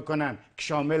حمایت بکنن که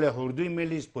شامل اردوی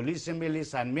ملی است، پلیس ملی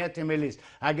است، امنیت ملی است.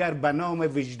 اگر به نام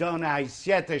وجدان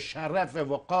حیثیت شرف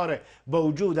وقار با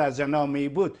وجود از نامی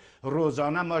بود،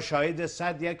 روزانه ما شاهد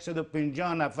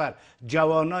 150 نفر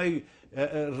جوانای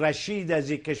رشید از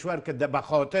این کشور که به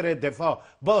خاطر دفاع،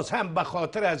 باز هم به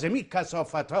خاطر از این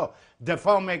کثافت ها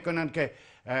دفاع میکنن که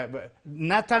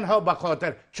نه تنها به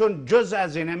خاطر چون جز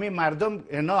از اینمی مردم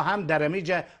اینا هم در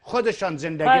امیجا خودشان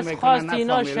زندگی میکنن. خواست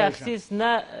اینا شخصی است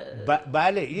نه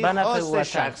بله این خواست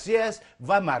شخصی است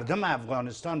و مردم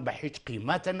افغانستان به هیچ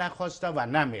قیمت نخواسته و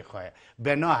نمیخواه.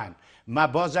 بناهن ما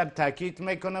بازم تاکید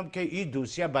میکنم که این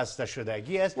دوسیه بسته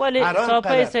شدگی است. ولی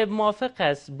صاحب موافق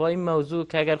است با این موضوع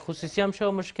که اگر خصوصی هم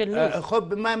شو مشکل نیست؟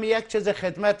 خب من یک چیز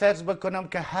خدمت عرض بکنم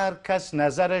که هر کس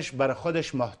نظرش بر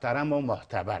خودش محترم و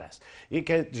معتبر است. این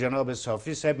که جناب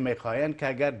صافی صاحب میخواین که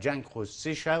اگر جنگ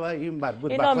خصوصی شوه این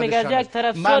مربوط به خودشان است. اینا میگه یک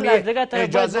طرف صلح از دیگه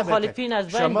طرف مخالفین از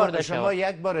بین برده شود. شما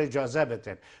یک بار اجازه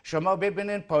بدین. شما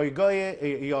ببینین پایگاه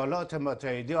ایالات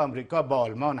متحده آمریکا با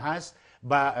آلمان هست،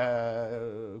 با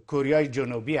کره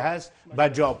جنوبی هست، با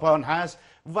ژاپن هست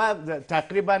و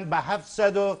تقریبا به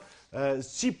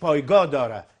 730 پایگاه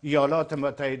داره ایالات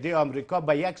متحده آمریکا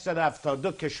به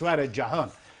 172 کشور جهان.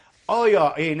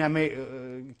 آیا این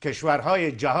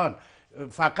کشورهای جهان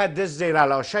فقط دست زیر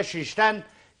علاشه شیشتن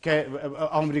که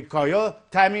آمریکایا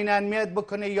تامین امنیت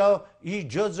بکنه یا این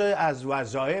جزء از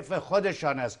وظایف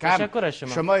خودشان است؟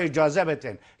 شما اجازه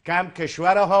بدین که هم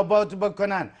کشور آباد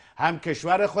بکنن، هم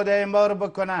کشور خود اعمار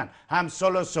بکنن، هم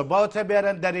صلح و ثبات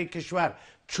بیارن در این کشور،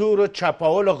 چور و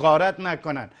چپاول و غارت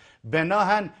نکنن.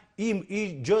 بناهن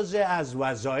این جزء از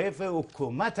وظایف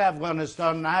حکومت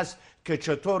افغانستان است که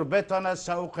چطور بتونه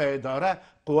سوق اداره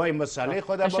قوای مسلح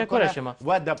خود بکنه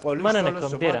و در پلیس صلح و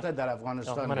ثبات در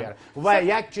افغانستان بیاره. و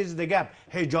یک چیز دیگه،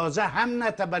 اجازه هم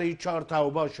نته برای 4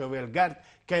 اوباش و ولگرد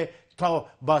که تا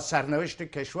با سرنوشت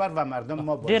کشور و مردم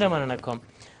ما بازی. ډیره مننه کوم.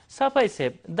 صافی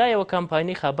صاحب دا یو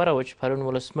کمپایني خبره وه چې پرون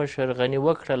ولسمشر غني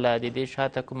وکړله، د دې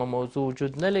شاته کومه موضوع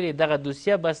وجود نه لري. دغه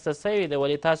دوسیه بسته سوې ده،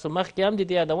 ولې تاسو مخکې هم د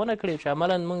دې یادونه کړې چې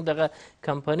عملا موږ دغه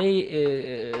کمپنۍ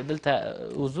دلته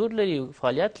حضور لري،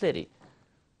 فعالیت لري.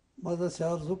 ما داسې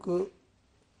عرض وکړو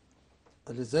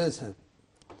علیزی صاحب،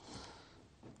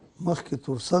 مخکې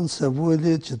تورسن صاحب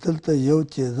ویلې چې دلته یو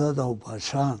تعداد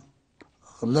اوباشان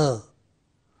غله،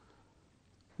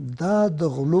 دا د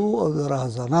غلو او د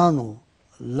رهزنانو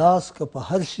لاس که په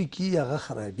هر شي کې هغه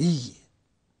خرابېږي.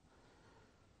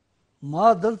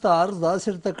 ما دلته عرض داسې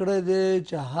ورته کړی دی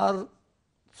چې هر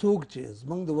څوک چې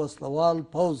زموږ د وسلوال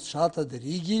پوځ شاته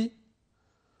درېږي،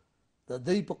 د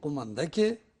دوی په قومنده کې،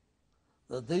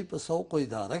 د دوی په سوق و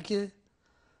اداره کې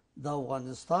د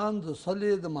افغانستان د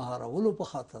صلح د مهارولو په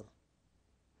خاطر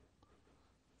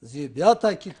زه بیا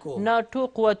تاکید کوم ناټو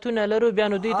قوتونه لرو، بیا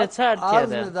نو دوی ته څه اړتیا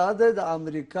عرض مې دا دی د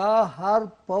امریکا هر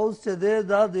پوځ چې دی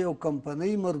دا د یو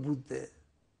کمپنۍ مربوط دی.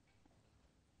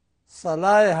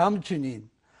 صلاح همچنین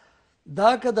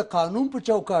دا که د قانون په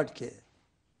چوکاټ کې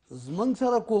زموږ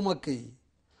سره کومک کوي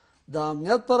د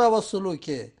امنیت په راوستلو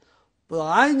کې، په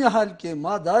عین حال کې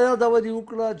ما دا یادولې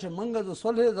وکړه چې موږ د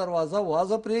صلح دروازه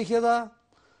وازه پرېښې ده،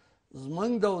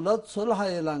 زموږ دولت صلح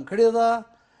اعلان کړې ده.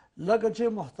 لکه چې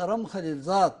محترم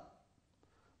خلیلزاد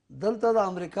دلته د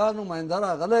امریکا نماینده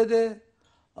راغلی دی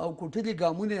او کوټلي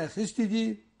ګامونه یې اخیستي دي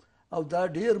او دا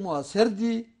ډېر مؤثر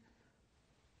دي.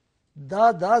 دا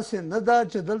داسې نه ده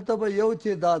چې دلته به یو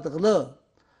تعداد غله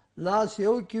لاس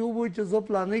یو کې وبو چې زه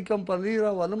پلانۍ کمپنۍ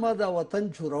راولمه دا وطن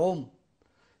چوروم.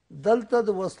 دلته د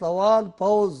وسلوال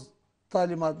پوځ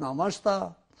تعلیماتنامه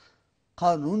شته،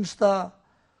 قانون شته.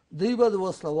 دوی به د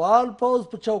وسلوال پوځ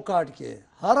په چوکاټ کې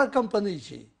هره کمپنۍ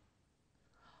شي،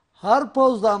 هر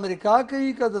پوځ د امریکا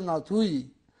کوي که د ناتوي،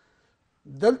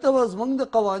 دلته به زموږ د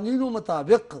قوانینو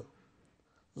مطابق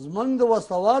زمونږ د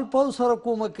وسلوال پوځ سره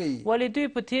کومک کوي. ولې دوی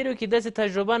په تیرو کې داسې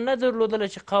تجربه نه درلودله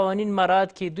چې قوانین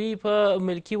مراعات کړي؟ دوی په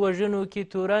ملکي وژنو کې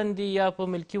تورن دي یا په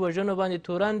ملکي وژنو باندې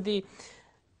تورن دي.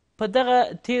 په دغه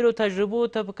تیرو تجربو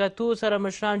ته په کتو سره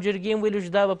مشران جرګې ویلي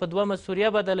چې دا به په دومه سوریه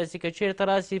بدله سي. که چېرته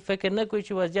راسي فکر نه کوي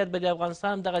چې وضعیت به د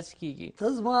افغانستان دغسې کېږي؟ ته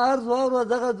زما عرض واوره،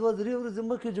 دغه 2-3 ورځې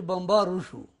مخکې چې بمبار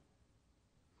وشو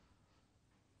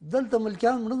دلته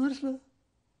ملکیان مړه نه شوه،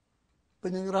 په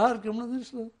ننګرهار کې مړه نه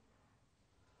شوه،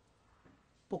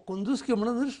 په قندوز کې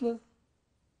مړه نه شوه.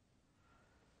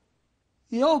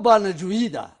 یو بانجویي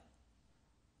ده،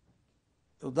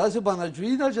 یو داسې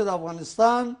بانجویي ده چې د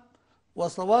افغانستان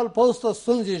وسلوال پوځ ته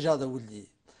ستونزې ایجادول دي.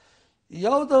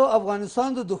 یو د افغانستان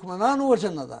د دښمنانو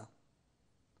وژنه ده.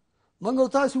 موږ او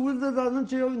تاسې ولیدل دا نن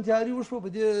چې یو انتحاري وشوه په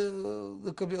دې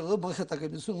مخې ته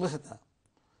کمیسیون مخې ته،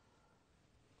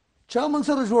 چا موږ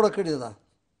سره جوړه کړې ده؟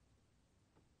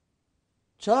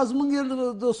 چا زموږ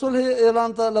د صلح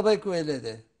اعلان ته لبیک ویلی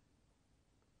دی؟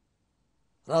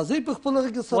 راځئ په خپل هغه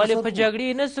کې ولې په جګړې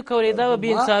نه سو کولی؟ دا به بې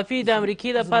انصافي د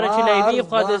امریکې لپاره چې له یوې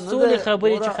خوا د سولې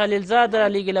خبرې چې خلیلزاد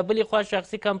رالېږي، له بلې خوا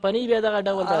شخصي کمپنۍ بیا دغه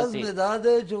ډول عرض مې دا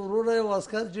دی چې وروره یو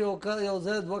عسکر چې یو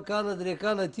ځای 2 کاله 3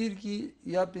 کاله تیر کړي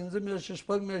یا 5 میاشتې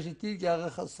 6 میاشتې تیر کړي، هغه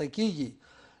خسته کېږي.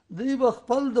 دوی به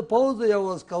خپل د پوځ د یو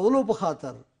وضع کولو په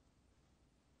خاطر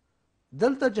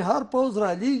دلته چې هر پوځ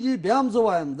رالېږي. بیا هم زه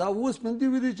وایم دا اوس مې دې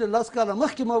ویلي چې 10 کاله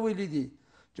مخکې ما ویلي دي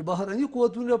چې بهرني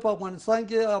قوتونه په افغانستان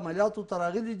کې عملیاتو ته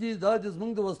راغلي دي. دا د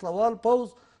زموږ د وسلوال پوځ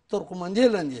تر قومندې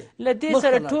لاندې له دې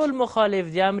سره ټول مخالف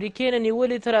دي. امریکې نه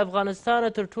نیولې تر افغانستانه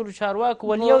تر ټولو چارواکو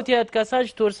ول یو تیات کسان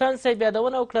چې تورسن صاحب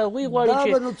یادونه وکړه، هغوی غواړي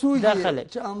چې دا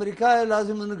خلک چې امریکا یې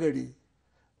لازمه نه ګڼي،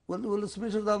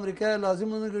 ولسمشر د امریکا یې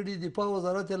لازمه نه ګڼي، دفاع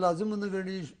وزارت یې لازمه نه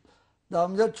ګڼي، د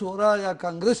امنیت شورا یا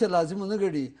کانګرس یې لازمه نه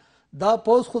ګڼي. دا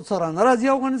پوځ خود سره نه راځي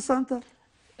افغانستان ته.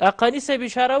 حقاني صاحب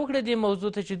اشاره وکړه دې موضوع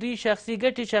ته چې دوی شخصي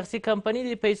ګټې شخصي کمپنۍ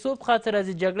د پیسو په خاطر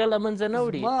راځي، جګړه له منځه نه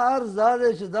وړي. ما عرض دا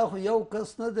دی چې دا خو یو کس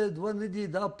نه دی، 2 نه دي،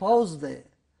 دا پوځ دی.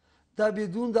 دا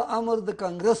بدون د امر د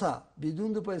کانګرسه،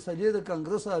 بدون د فیصلې د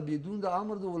کانګرسه، بدون د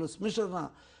امر د ولسمشر نه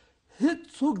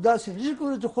هېڅوک داسې نشي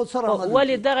کولی چې خود سره عمل وکړي.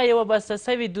 ولې دغه یوه بسته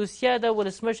سوې دوسیه د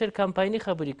ولسمشر کمپایني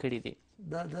خبرې کړي دي؟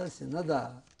 دا داسې نه ده.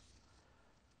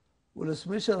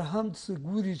 ولسمشر هم څه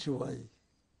ګوري چې وایي.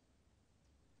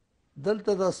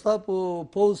 دلته د ستا په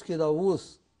پوځ کې دا اوس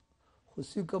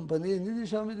خصوصي کمپنۍ نه دي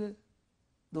شاملې،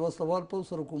 د وسلوال پوځ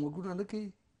سره کومکونه نه کوي.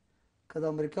 که د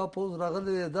امریکا پوځ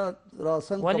راغلی دی دا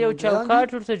راسن ولې یو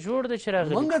چوکاټ ورته جوړ دی چې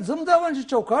راغلی؟ موږ زه هم دا وایم چې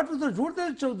چوکاټ ورته جوړ دی،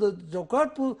 چې د چوکاټ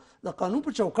په د قانون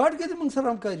په چوکاټ کې دې موږ سره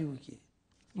همکاري وکړي.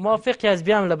 موافق یاست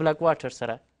بیا هم له بلاک واټر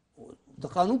سره؟ د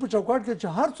قانون په چوکاټ کې چې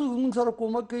هر څوک موږ سره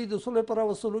کومک کوي د صلح په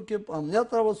راوستلو کې، په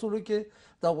امنیت راوستلو کې،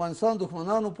 د افغانستان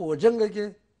دښمنانو په وجنګه کې،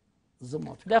 زه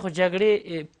موافق. دا خو جګړې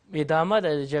ادامه ده،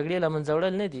 د جګړې له منځه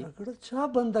وړل نه دي. جګړه چا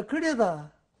بنده کړې ده؟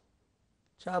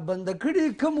 چا بنده کړې؟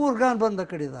 کوم ارګان بنده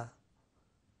کړې ده؟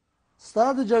 ستا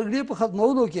د جګړې په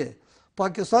ختمولو کې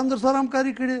پاکستان در سره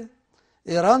همکاري کړې،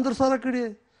 ایران در سره کړې،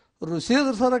 روسیې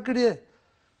در سره کړې،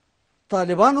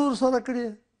 طالبانو در سره کړې.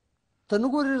 ته نه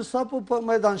ګورې ستا په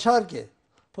میدان شهر کې،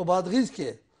 په بادغیس کې،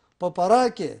 په فراه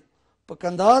کې، په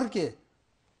کندهار کې،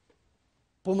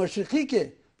 په مشرقي کې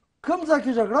کوم ځای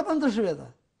کې جګړه بنده شوې ده؟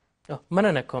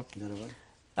 مننه کوم.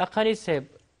 حقاني صاحب،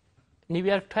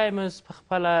 نیویارک ټایمز په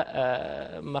خپله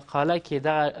مقاله کې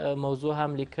دغه موضوع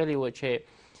هم لیکلې وه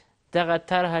چې دغه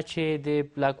طرحه چې د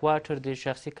بلاک واټر د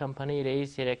شخصي کمپنۍ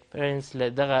رئیس هیرک پرنس له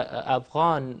دغه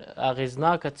افغان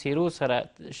اغېزناکه څیرو سره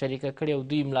شریکه کړې او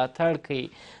دوی ملاتړ کوي،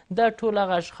 دا ټول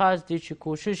هغه اشخاص دي چې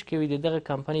کوشش کوي د دغه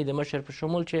کمپنۍ د مشر په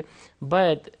شمول چې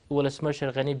باید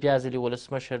ولسمشر غني بیا ځلې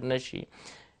ولسمشر نشي.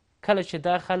 کله چې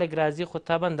دا خلک راځي خو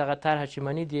طبعا دغه طرحه چې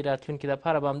مني دي راتلونکي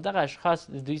دپاره به هم دغه اشخاص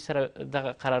دوی سره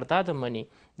دغه قرارداد هم مني.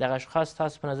 دغه اشخاص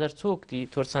تاسو په نظر څوک دي؟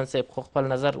 تورسن صاحب خو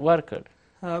خپل نظر ورکړ.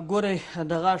 ګورئ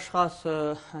دغه اشخاص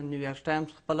نیویارک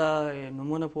ټایمز خپله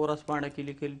نومونه په ورځپاڼه کې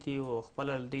لیکلي دي او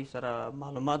خپله له دوی سره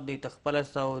معلومات دوی ته خپله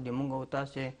سته او د مونږ او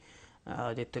تاسې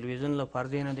د تلویزیون له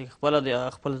پردې نه دوی خپله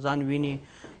د خپل ځان ویني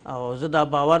او زه دا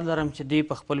باور لرم چې دوی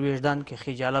په خپل وجدان کې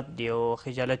خجالت دی او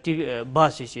خجالتي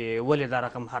باسي چې ولې دا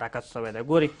رقم حرکت شوی دی.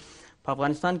 ګورئ په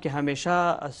افغانستان کې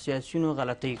همیشه سیاسیونو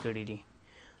غلطۍ کړي دي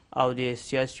او د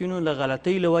سیاسیونو له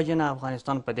غلطۍ له وجې نه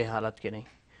افغانستان په دې حالت کې دی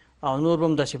او نور به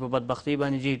هم داسې په بدبختۍ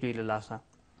باندې ځي دوی له لاسه.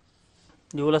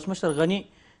 د ولسمشر غني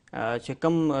چې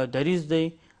کوم دریځ دی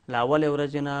له اولې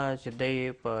ورځې نه چې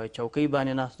دی په چوکۍ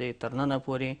باندې ناست دی تر ننه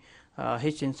پورې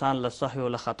هیڅ انسان له صحو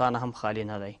له خطا نه هم خالی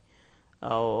نه دی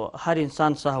او هر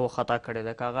انسان صحو خطا کړی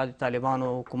دی، که هغه د طالبانو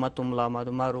حکومت ملا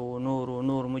مادمارو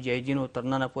نور مجاهدینو تر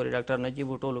ننه پورې ډاکټر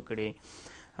نجیب ټولو کړي.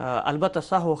 البته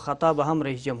صح و خطا به هم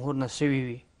رئیس جمهور نه سوي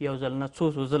وي یو ځل نه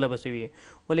څو ځله به سوي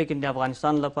ولیکن د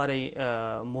افغانستان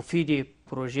لپاره مفیدې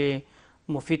پروژې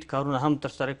مفید کارونه هم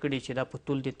ترسره کړي چې دا په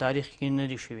ټول د تاریخ کې نه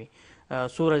دي شوي.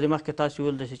 څو ورځې مخکې تاسو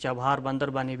ویل چې چابهار بندر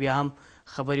باندې بیا هم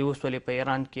خبرې وشولې په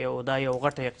ایران کې او دا یو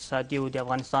غټه اقتصادي او د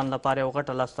افغانستان لپاره یو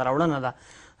غټه لاسته راوړنه ده.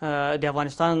 د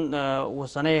افغانستان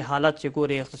اوسنی حالت چې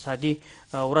ګوري اقتصادي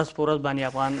ورځ په ورځ باندې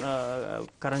افغان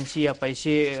کرنسي یا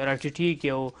پیسې راټیټېږي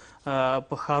او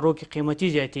په ښارو کې قیمتي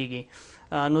زیاتېږي.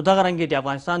 نو دغه رنګې د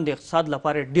افغانستان د اقتصاد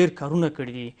لپاره ډېر کارونه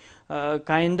کړي دي.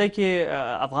 که آینده کې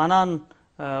افغانان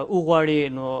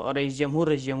وغواړي نو رئیس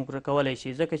جمهور کولی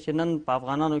شي ځکه چې نن په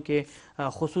افغانانو کې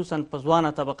خصوصا په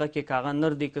ځوانه طبقه کې که هغه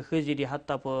نر دي که ښځې دي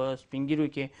حتی په سپین ږیرو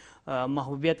کې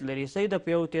محبوبیت لري. صحیح ده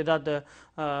په یو تعداد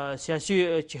سیاسي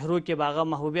چهرو کې به هغه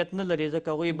محبوبیت نه لري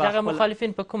ځکه هغوی دغه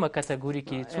مخالفین په کومه کټګوري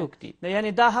کې څوک دي؟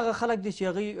 یعنې دا هغه خلک دي چې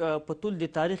هغوی په ټول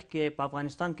د تاریخ کې په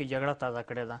افغانستان کې جګړه تازه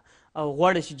کړې ده او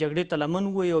غواړي چې جګړې ته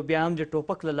لمن ووایي او بیا هم د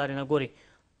ټوپک له لارې نه ګوري.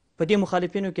 په دې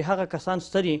مخالفینو کې هغه کسان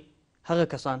شته دي هغه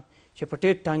کسان چې په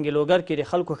ټیټ ټانګې لوګر کې د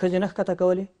خلکو ښځې نه ښکته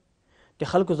کولې د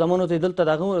خلکو زامنو ته یې دلته د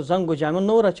هغه زنګ و جامن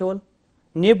نه ور اچول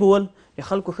نه بول د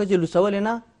خلکو ښځې لوسولې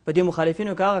نه. په دې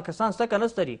مخالفینو کې هغه کسان شته که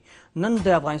نشته دي. نن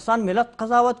د افغانستان ملت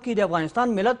قضاوت کوي د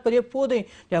افغانستان ملت په دې پوه دی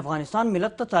د افغانستان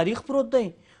ملت ته تاریخ پروت دی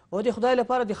او د خدای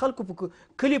لپاره د خلکو په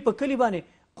کلي په کلي باندې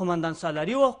قمندان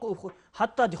سالاري و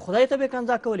حتی د خدای ته به یې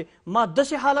کنځا کولې. ما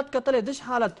داسې حالت کتلی داسې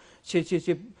حالت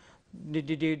چې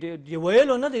د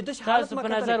ویلو نه دی داسې حالت تاسو په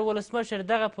نظر ولسمشر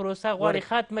دغه پروسه غواړي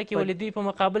ختمه کړي ولې دوی په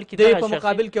مقابل کې دوی په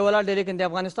مقابل کې ولاړ دی لیکن د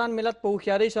افغانستان ملت په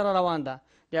هوښیارۍ سره روان ده.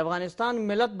 د افغانستان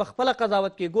ملت به خپله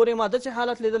قضاوت کوي. ګورې ما داسې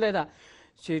حالت لیدلی ده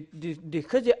چې د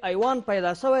ښځې ایوان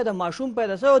پیدا شوی ده ماشوم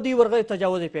پیدا شوی دوی ورغی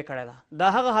تجاوز یې پرې کړی ده. دا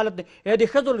هغه حالت دی. یا د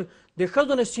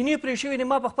ښځو نه سینې پرې شوي دي.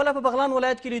 ما په خپله په بغلان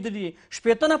ولایت کې لیدلي دي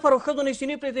 15 نفرو ښځو نه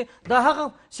سینې پرې دي. دا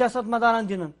هغه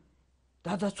سیاستمداران دي نن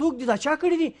دا څوک دي دا چا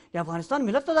کړي دي؟ د افغانستان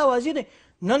ملت ته دا واضح دی.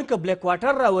 نن که بلیک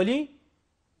واټر راولي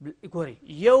ګورئ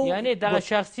یو یعنې دغه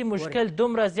شخصي مشکل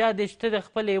دومره زیات دی چې ته د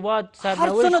خپل هېواد هر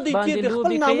څه نه دی تېر دی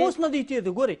خپل ناموس نه دی تېر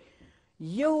دی. ګورئ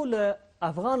یو له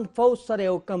افغان فوج سره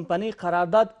یو کمپنۍ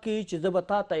قرارداد کوي چې زه به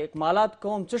تا ته اکمالات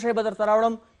کوم څه شی به درته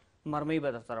راوړم مرمۍ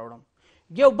به درته راوړم.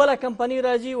 یو بله کمپنۍ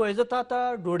راځي وایي زه تا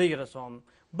ته ډوډۍ رسوم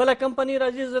بله کمپنۍ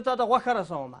راځي زه تا ته غوښه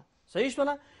رسوم. صحیح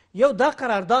شوله. یو دا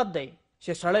قرارداد دی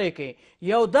چې سړی کوي.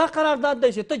 یو دا قرارداد دی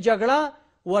چې ته جګړه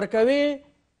ورکوې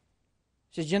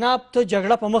چې جناب ته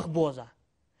جګړه په مخ بوځه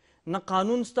نه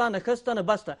قانون سته نه ښه سته نه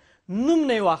بس سته نوم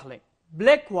نه یې واخلی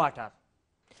بلیک واټر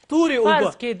تورې اوبه.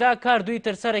 فرض کې دا کار دوی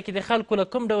ترسره کړي د خلکو له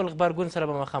کوم ډول غبرګون سره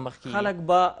به مخامخ کېږي؟ خلک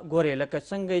به ګورې لکه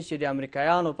څنګه چې د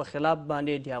امریکایانو په خلاف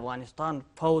باندې د افغانستان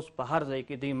فوج په هر ځای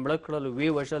کې دوی مړه کړل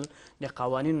ویې وژل د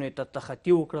قوانینو یې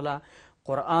تخطي وکړله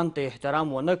قرآن ته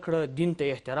احترام ونه کړه دین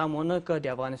ته احترام ونه کړه د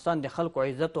افغانستان د خلکو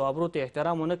عزت او ابرو ته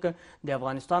احترام ونه کړه. د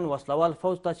افغانستان وسلوال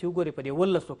فوج تاسې وګورئ په دې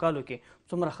 18 کالو کې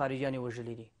څومره خارجیان یې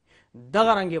وژلي دي.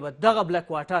 دغه رنګې به دغه بلیک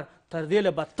واټر تر دې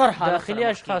له بدتر حالت داخلي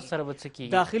اشخاص سره به څه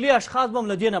کېږي؟ داخلي اشخاص به هم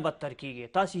له دې نه بدتر کېږي.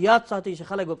 تاسې یاد ساتئ چې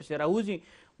خلک به پسې راوځي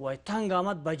وایي تنګ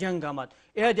آمد به جنګ آمد.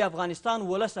 ای د افغانستان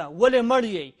ولسه ولې مړ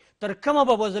یئ؟ تر کومه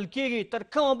به وژل کېږي؟ تر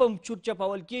کومه به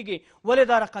چورچپول کېږي؟ ولې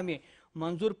دا رقم یې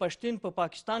منظور پښتین په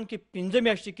پاکستان کې 15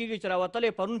 میاشتې کېږي چې راوتلی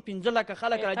پرون 15 لکه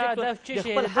خلک راجګ د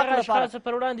خپل حق لپاره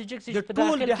د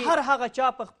ټول د هر هغه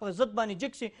چا په ضد باندې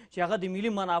جګ سي چې هغه د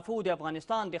ملي منافعو د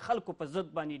افغانستان د خلکو په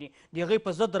ضد باندې دي د هغوی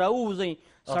په ضد راووځئ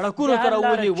سړکونو ته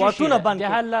راوځئ واټونه بند کړئ.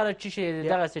 د حل لاره څه شی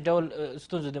دغسې ډول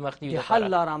ستونزو د مخنیوي د حل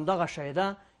لاره همدغه شی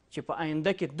ده چې په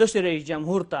آینده کې داسې رئیس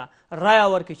جمهور ته رایه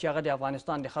ورکړي چې هغه د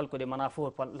افغانستان د خلکو د منافعو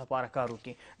لپاره کار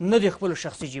وکړي نه د خپلو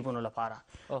شخصي جیبونو لپاره.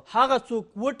 هغه څوک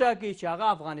وټاکي چې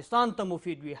هغه افغانستان ته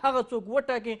مفید وي هغه څوک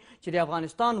وټاکي چې د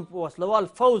افغانستان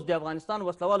وسلوال فوج د افغانستان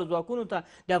وسلوالو ځواکونو ته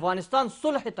د افغانستان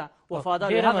صلح ته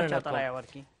وفادار هغه چا ته رایه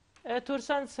ورکړي.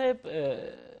 تورسان صاحب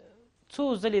څو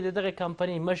ځلې د دغه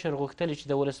کمپنۍ مشر غوښتلي چې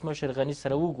د ولسمشر غني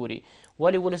سره وګوري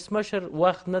ولې ولسمشر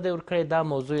وخت نه دی ورکړی دا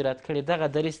موضوع یې رد کړې. دغه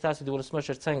دریځ تاسو د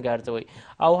ولسمشر څنګه ارزوئ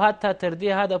او حتی تر دې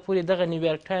حده پورې دغه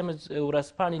نیویارک ټایمز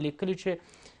ورځپاڼې لیکلي چې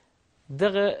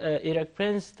دغه ایرک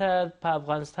پرنس ته په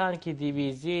افغانستان کې د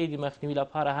ویزې د مخنیوي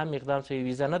لپاره هم اقدام شوی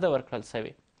ویزه نه ده ورکړل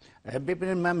شوې.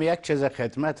 ببینید من یک چیز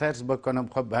خدمت عرض بکنم.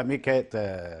 خب همین که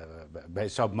به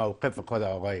حساب موقف خود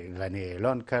آقای غنی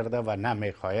اعلان کرده و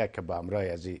نمیخواهد که با همراه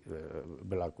از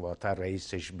بلاک واتر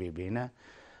رئیسش ببینه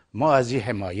ما از این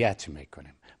حمایت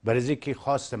میکنیم برای که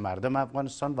خواست مردم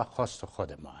افغانستان و خواست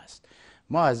خود ما است.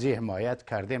 ما از این حمایت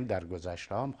کردیم در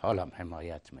گذشته هم حالا هم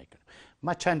حمایت میکنیم.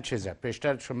 ما چند چیزه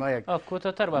پیشتر شما یک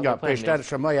کوتاه‌تر یا پیشتر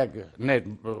شما یک نه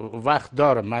وقت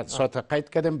دارم ما ساعت قید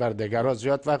کردیم بر دیگرها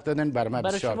زیاد وقت دادن بر من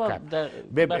بسیار کم.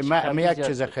 من یک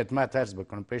چیز خدمت عرض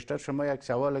بکنم. پیشتر شما یک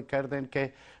سوال کردین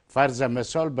که فرض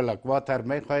مثال بلکواتر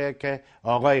میخواد که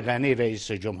آقای غنی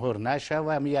رئیس جمهور نشه و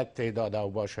هم یک تعداد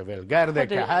اوباش ولگرده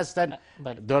که هستن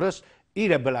درست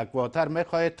ایره بلکواتر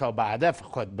میخواد تا به هدف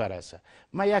خود برسه.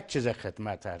 من یک چیز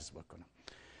خدمت عرض بکنم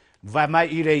و من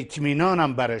ایره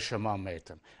اطمینانم برای شما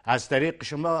میتم از طریق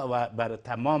شما و برای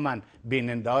تماما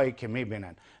بیننده هایی که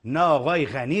میبینن نه آقای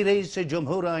غنی رئیس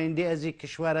جمهور آینده از این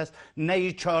کشور است نه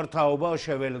ای 4 تا اوباش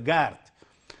ولگرد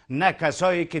نه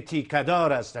کسایی که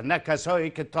تیکدار هستند نه کسایی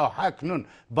که تا اکنون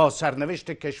با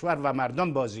سرنوشت کشور و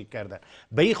مردم بازی کردن.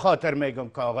 به این خاطر میگم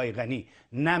که آقای غنی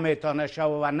نمیتونه شو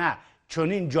و نه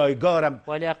چون این جایگارم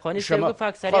ولی اقانی شما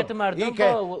اکثریت مردم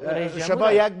با رئیس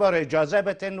شما یک بار اجازه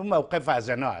بتین اون موقف از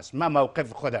اینا است. من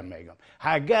موقف خودم میگم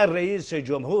اگر رئیس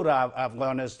جمهور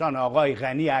افغانستان آقای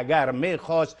غنی اگر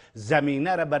میخواست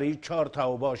زمینه را برای 4 تا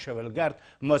اوباش ولگرد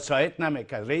مساعد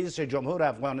نمیکرد رئیس جمهور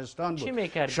افغانستان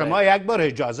بود. شما یک بار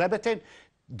اجازه بتین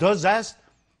دزد است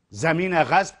زمین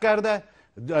غصب کرده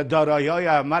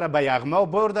دارایی‌های ما را به یغما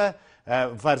برده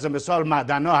فرض مثال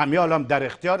معدن‌ها همیال در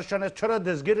اختیارشان است چرا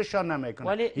دستگیرشان نمیکنه؟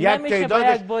 ولی نمیشه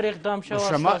به یک بار اقدام شود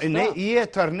شما نه این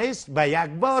طور نیست به یک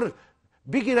بار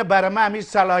بگیره برای من همین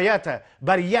صلاحیته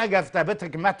برای یک هفته بته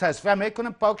که من تصفیه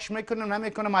میکنم پاکش میکنم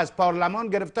نمیکنم از پارلمان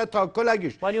گرفته تا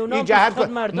کلگیش این جهت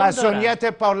مسئولیت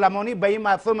پارلمانی به این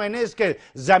مفهوم نیست که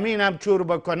زمین هم چور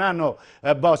بکنن و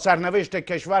با سرنوشت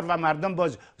کشور و مردم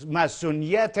باز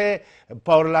مسئولیت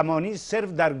پارلمانی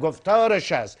صرف در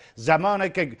گفتارش است زمانی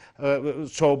که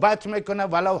صحبت میکنه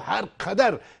ولو هر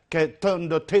قدر که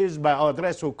تند و تیز به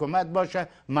آدرس حکومت باشه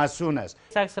مسئول است.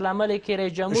 عکس العملی که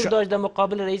رئیس جمهور داشت در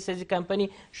مقابل رئیس از کمپانی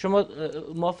شما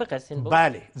موافق هستین؟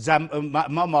 بله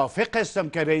ما موافق هستم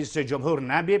که رئیس جمهور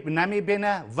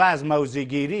نمیبینه و از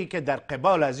موضع‌گیری که در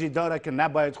قبال از این داره که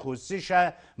نباید خصوصی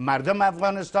شه مردم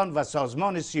افغانستان و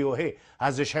سازمان COH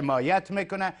ازش حمایت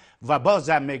میکنه و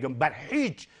بازم میگم بر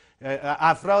هیچ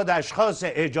افراد اشخاص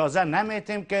اجازه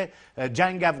نمیتیم که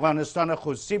جنگ افغانستان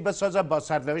خصوصی بسازه با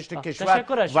سرنوشت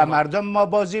کشور و مردم ما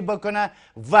بازی بکنه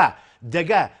و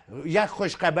دیگه یک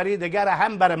خوشخبری دیگر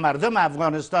هم برای مردم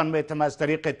افغانستان میتم از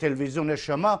طریق تلویزیون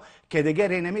شما که دیگر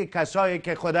اینمی کسایی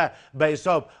که خدا به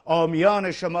حساب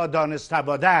آمیان شما دانسته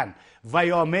بودن و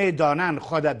یا میدانن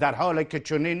خود در حالی که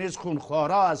چنین نیست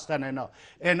خونخوارا هستن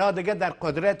اینا دیگه در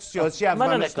قدرت سیاسی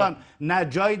افغانستان نه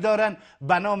جای دارن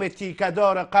به نام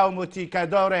تیکدار قوم و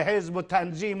تیکدار حزب و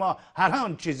تنظیم و هر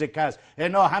آن چیزی که هست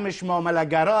اینا همش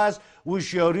معامله‌گرا است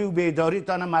هوشیاری و بیداری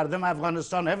تان مردم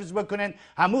افغانستان حفظ بکنین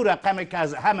همون رقمی که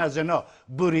هم از اینا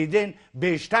بریدین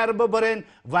بیشتر ببرین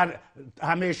و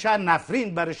همیشه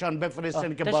نفرین برشان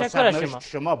بفرستین که با سرنوشت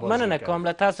شما بازی مننه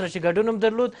کاملا تاسو چې ګډون هم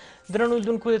درلود درنو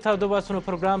لیدونکو د تاوده بحثونو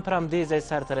پروګرام پر همدې ځای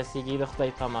سرته رسیږي د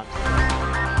خدای پامان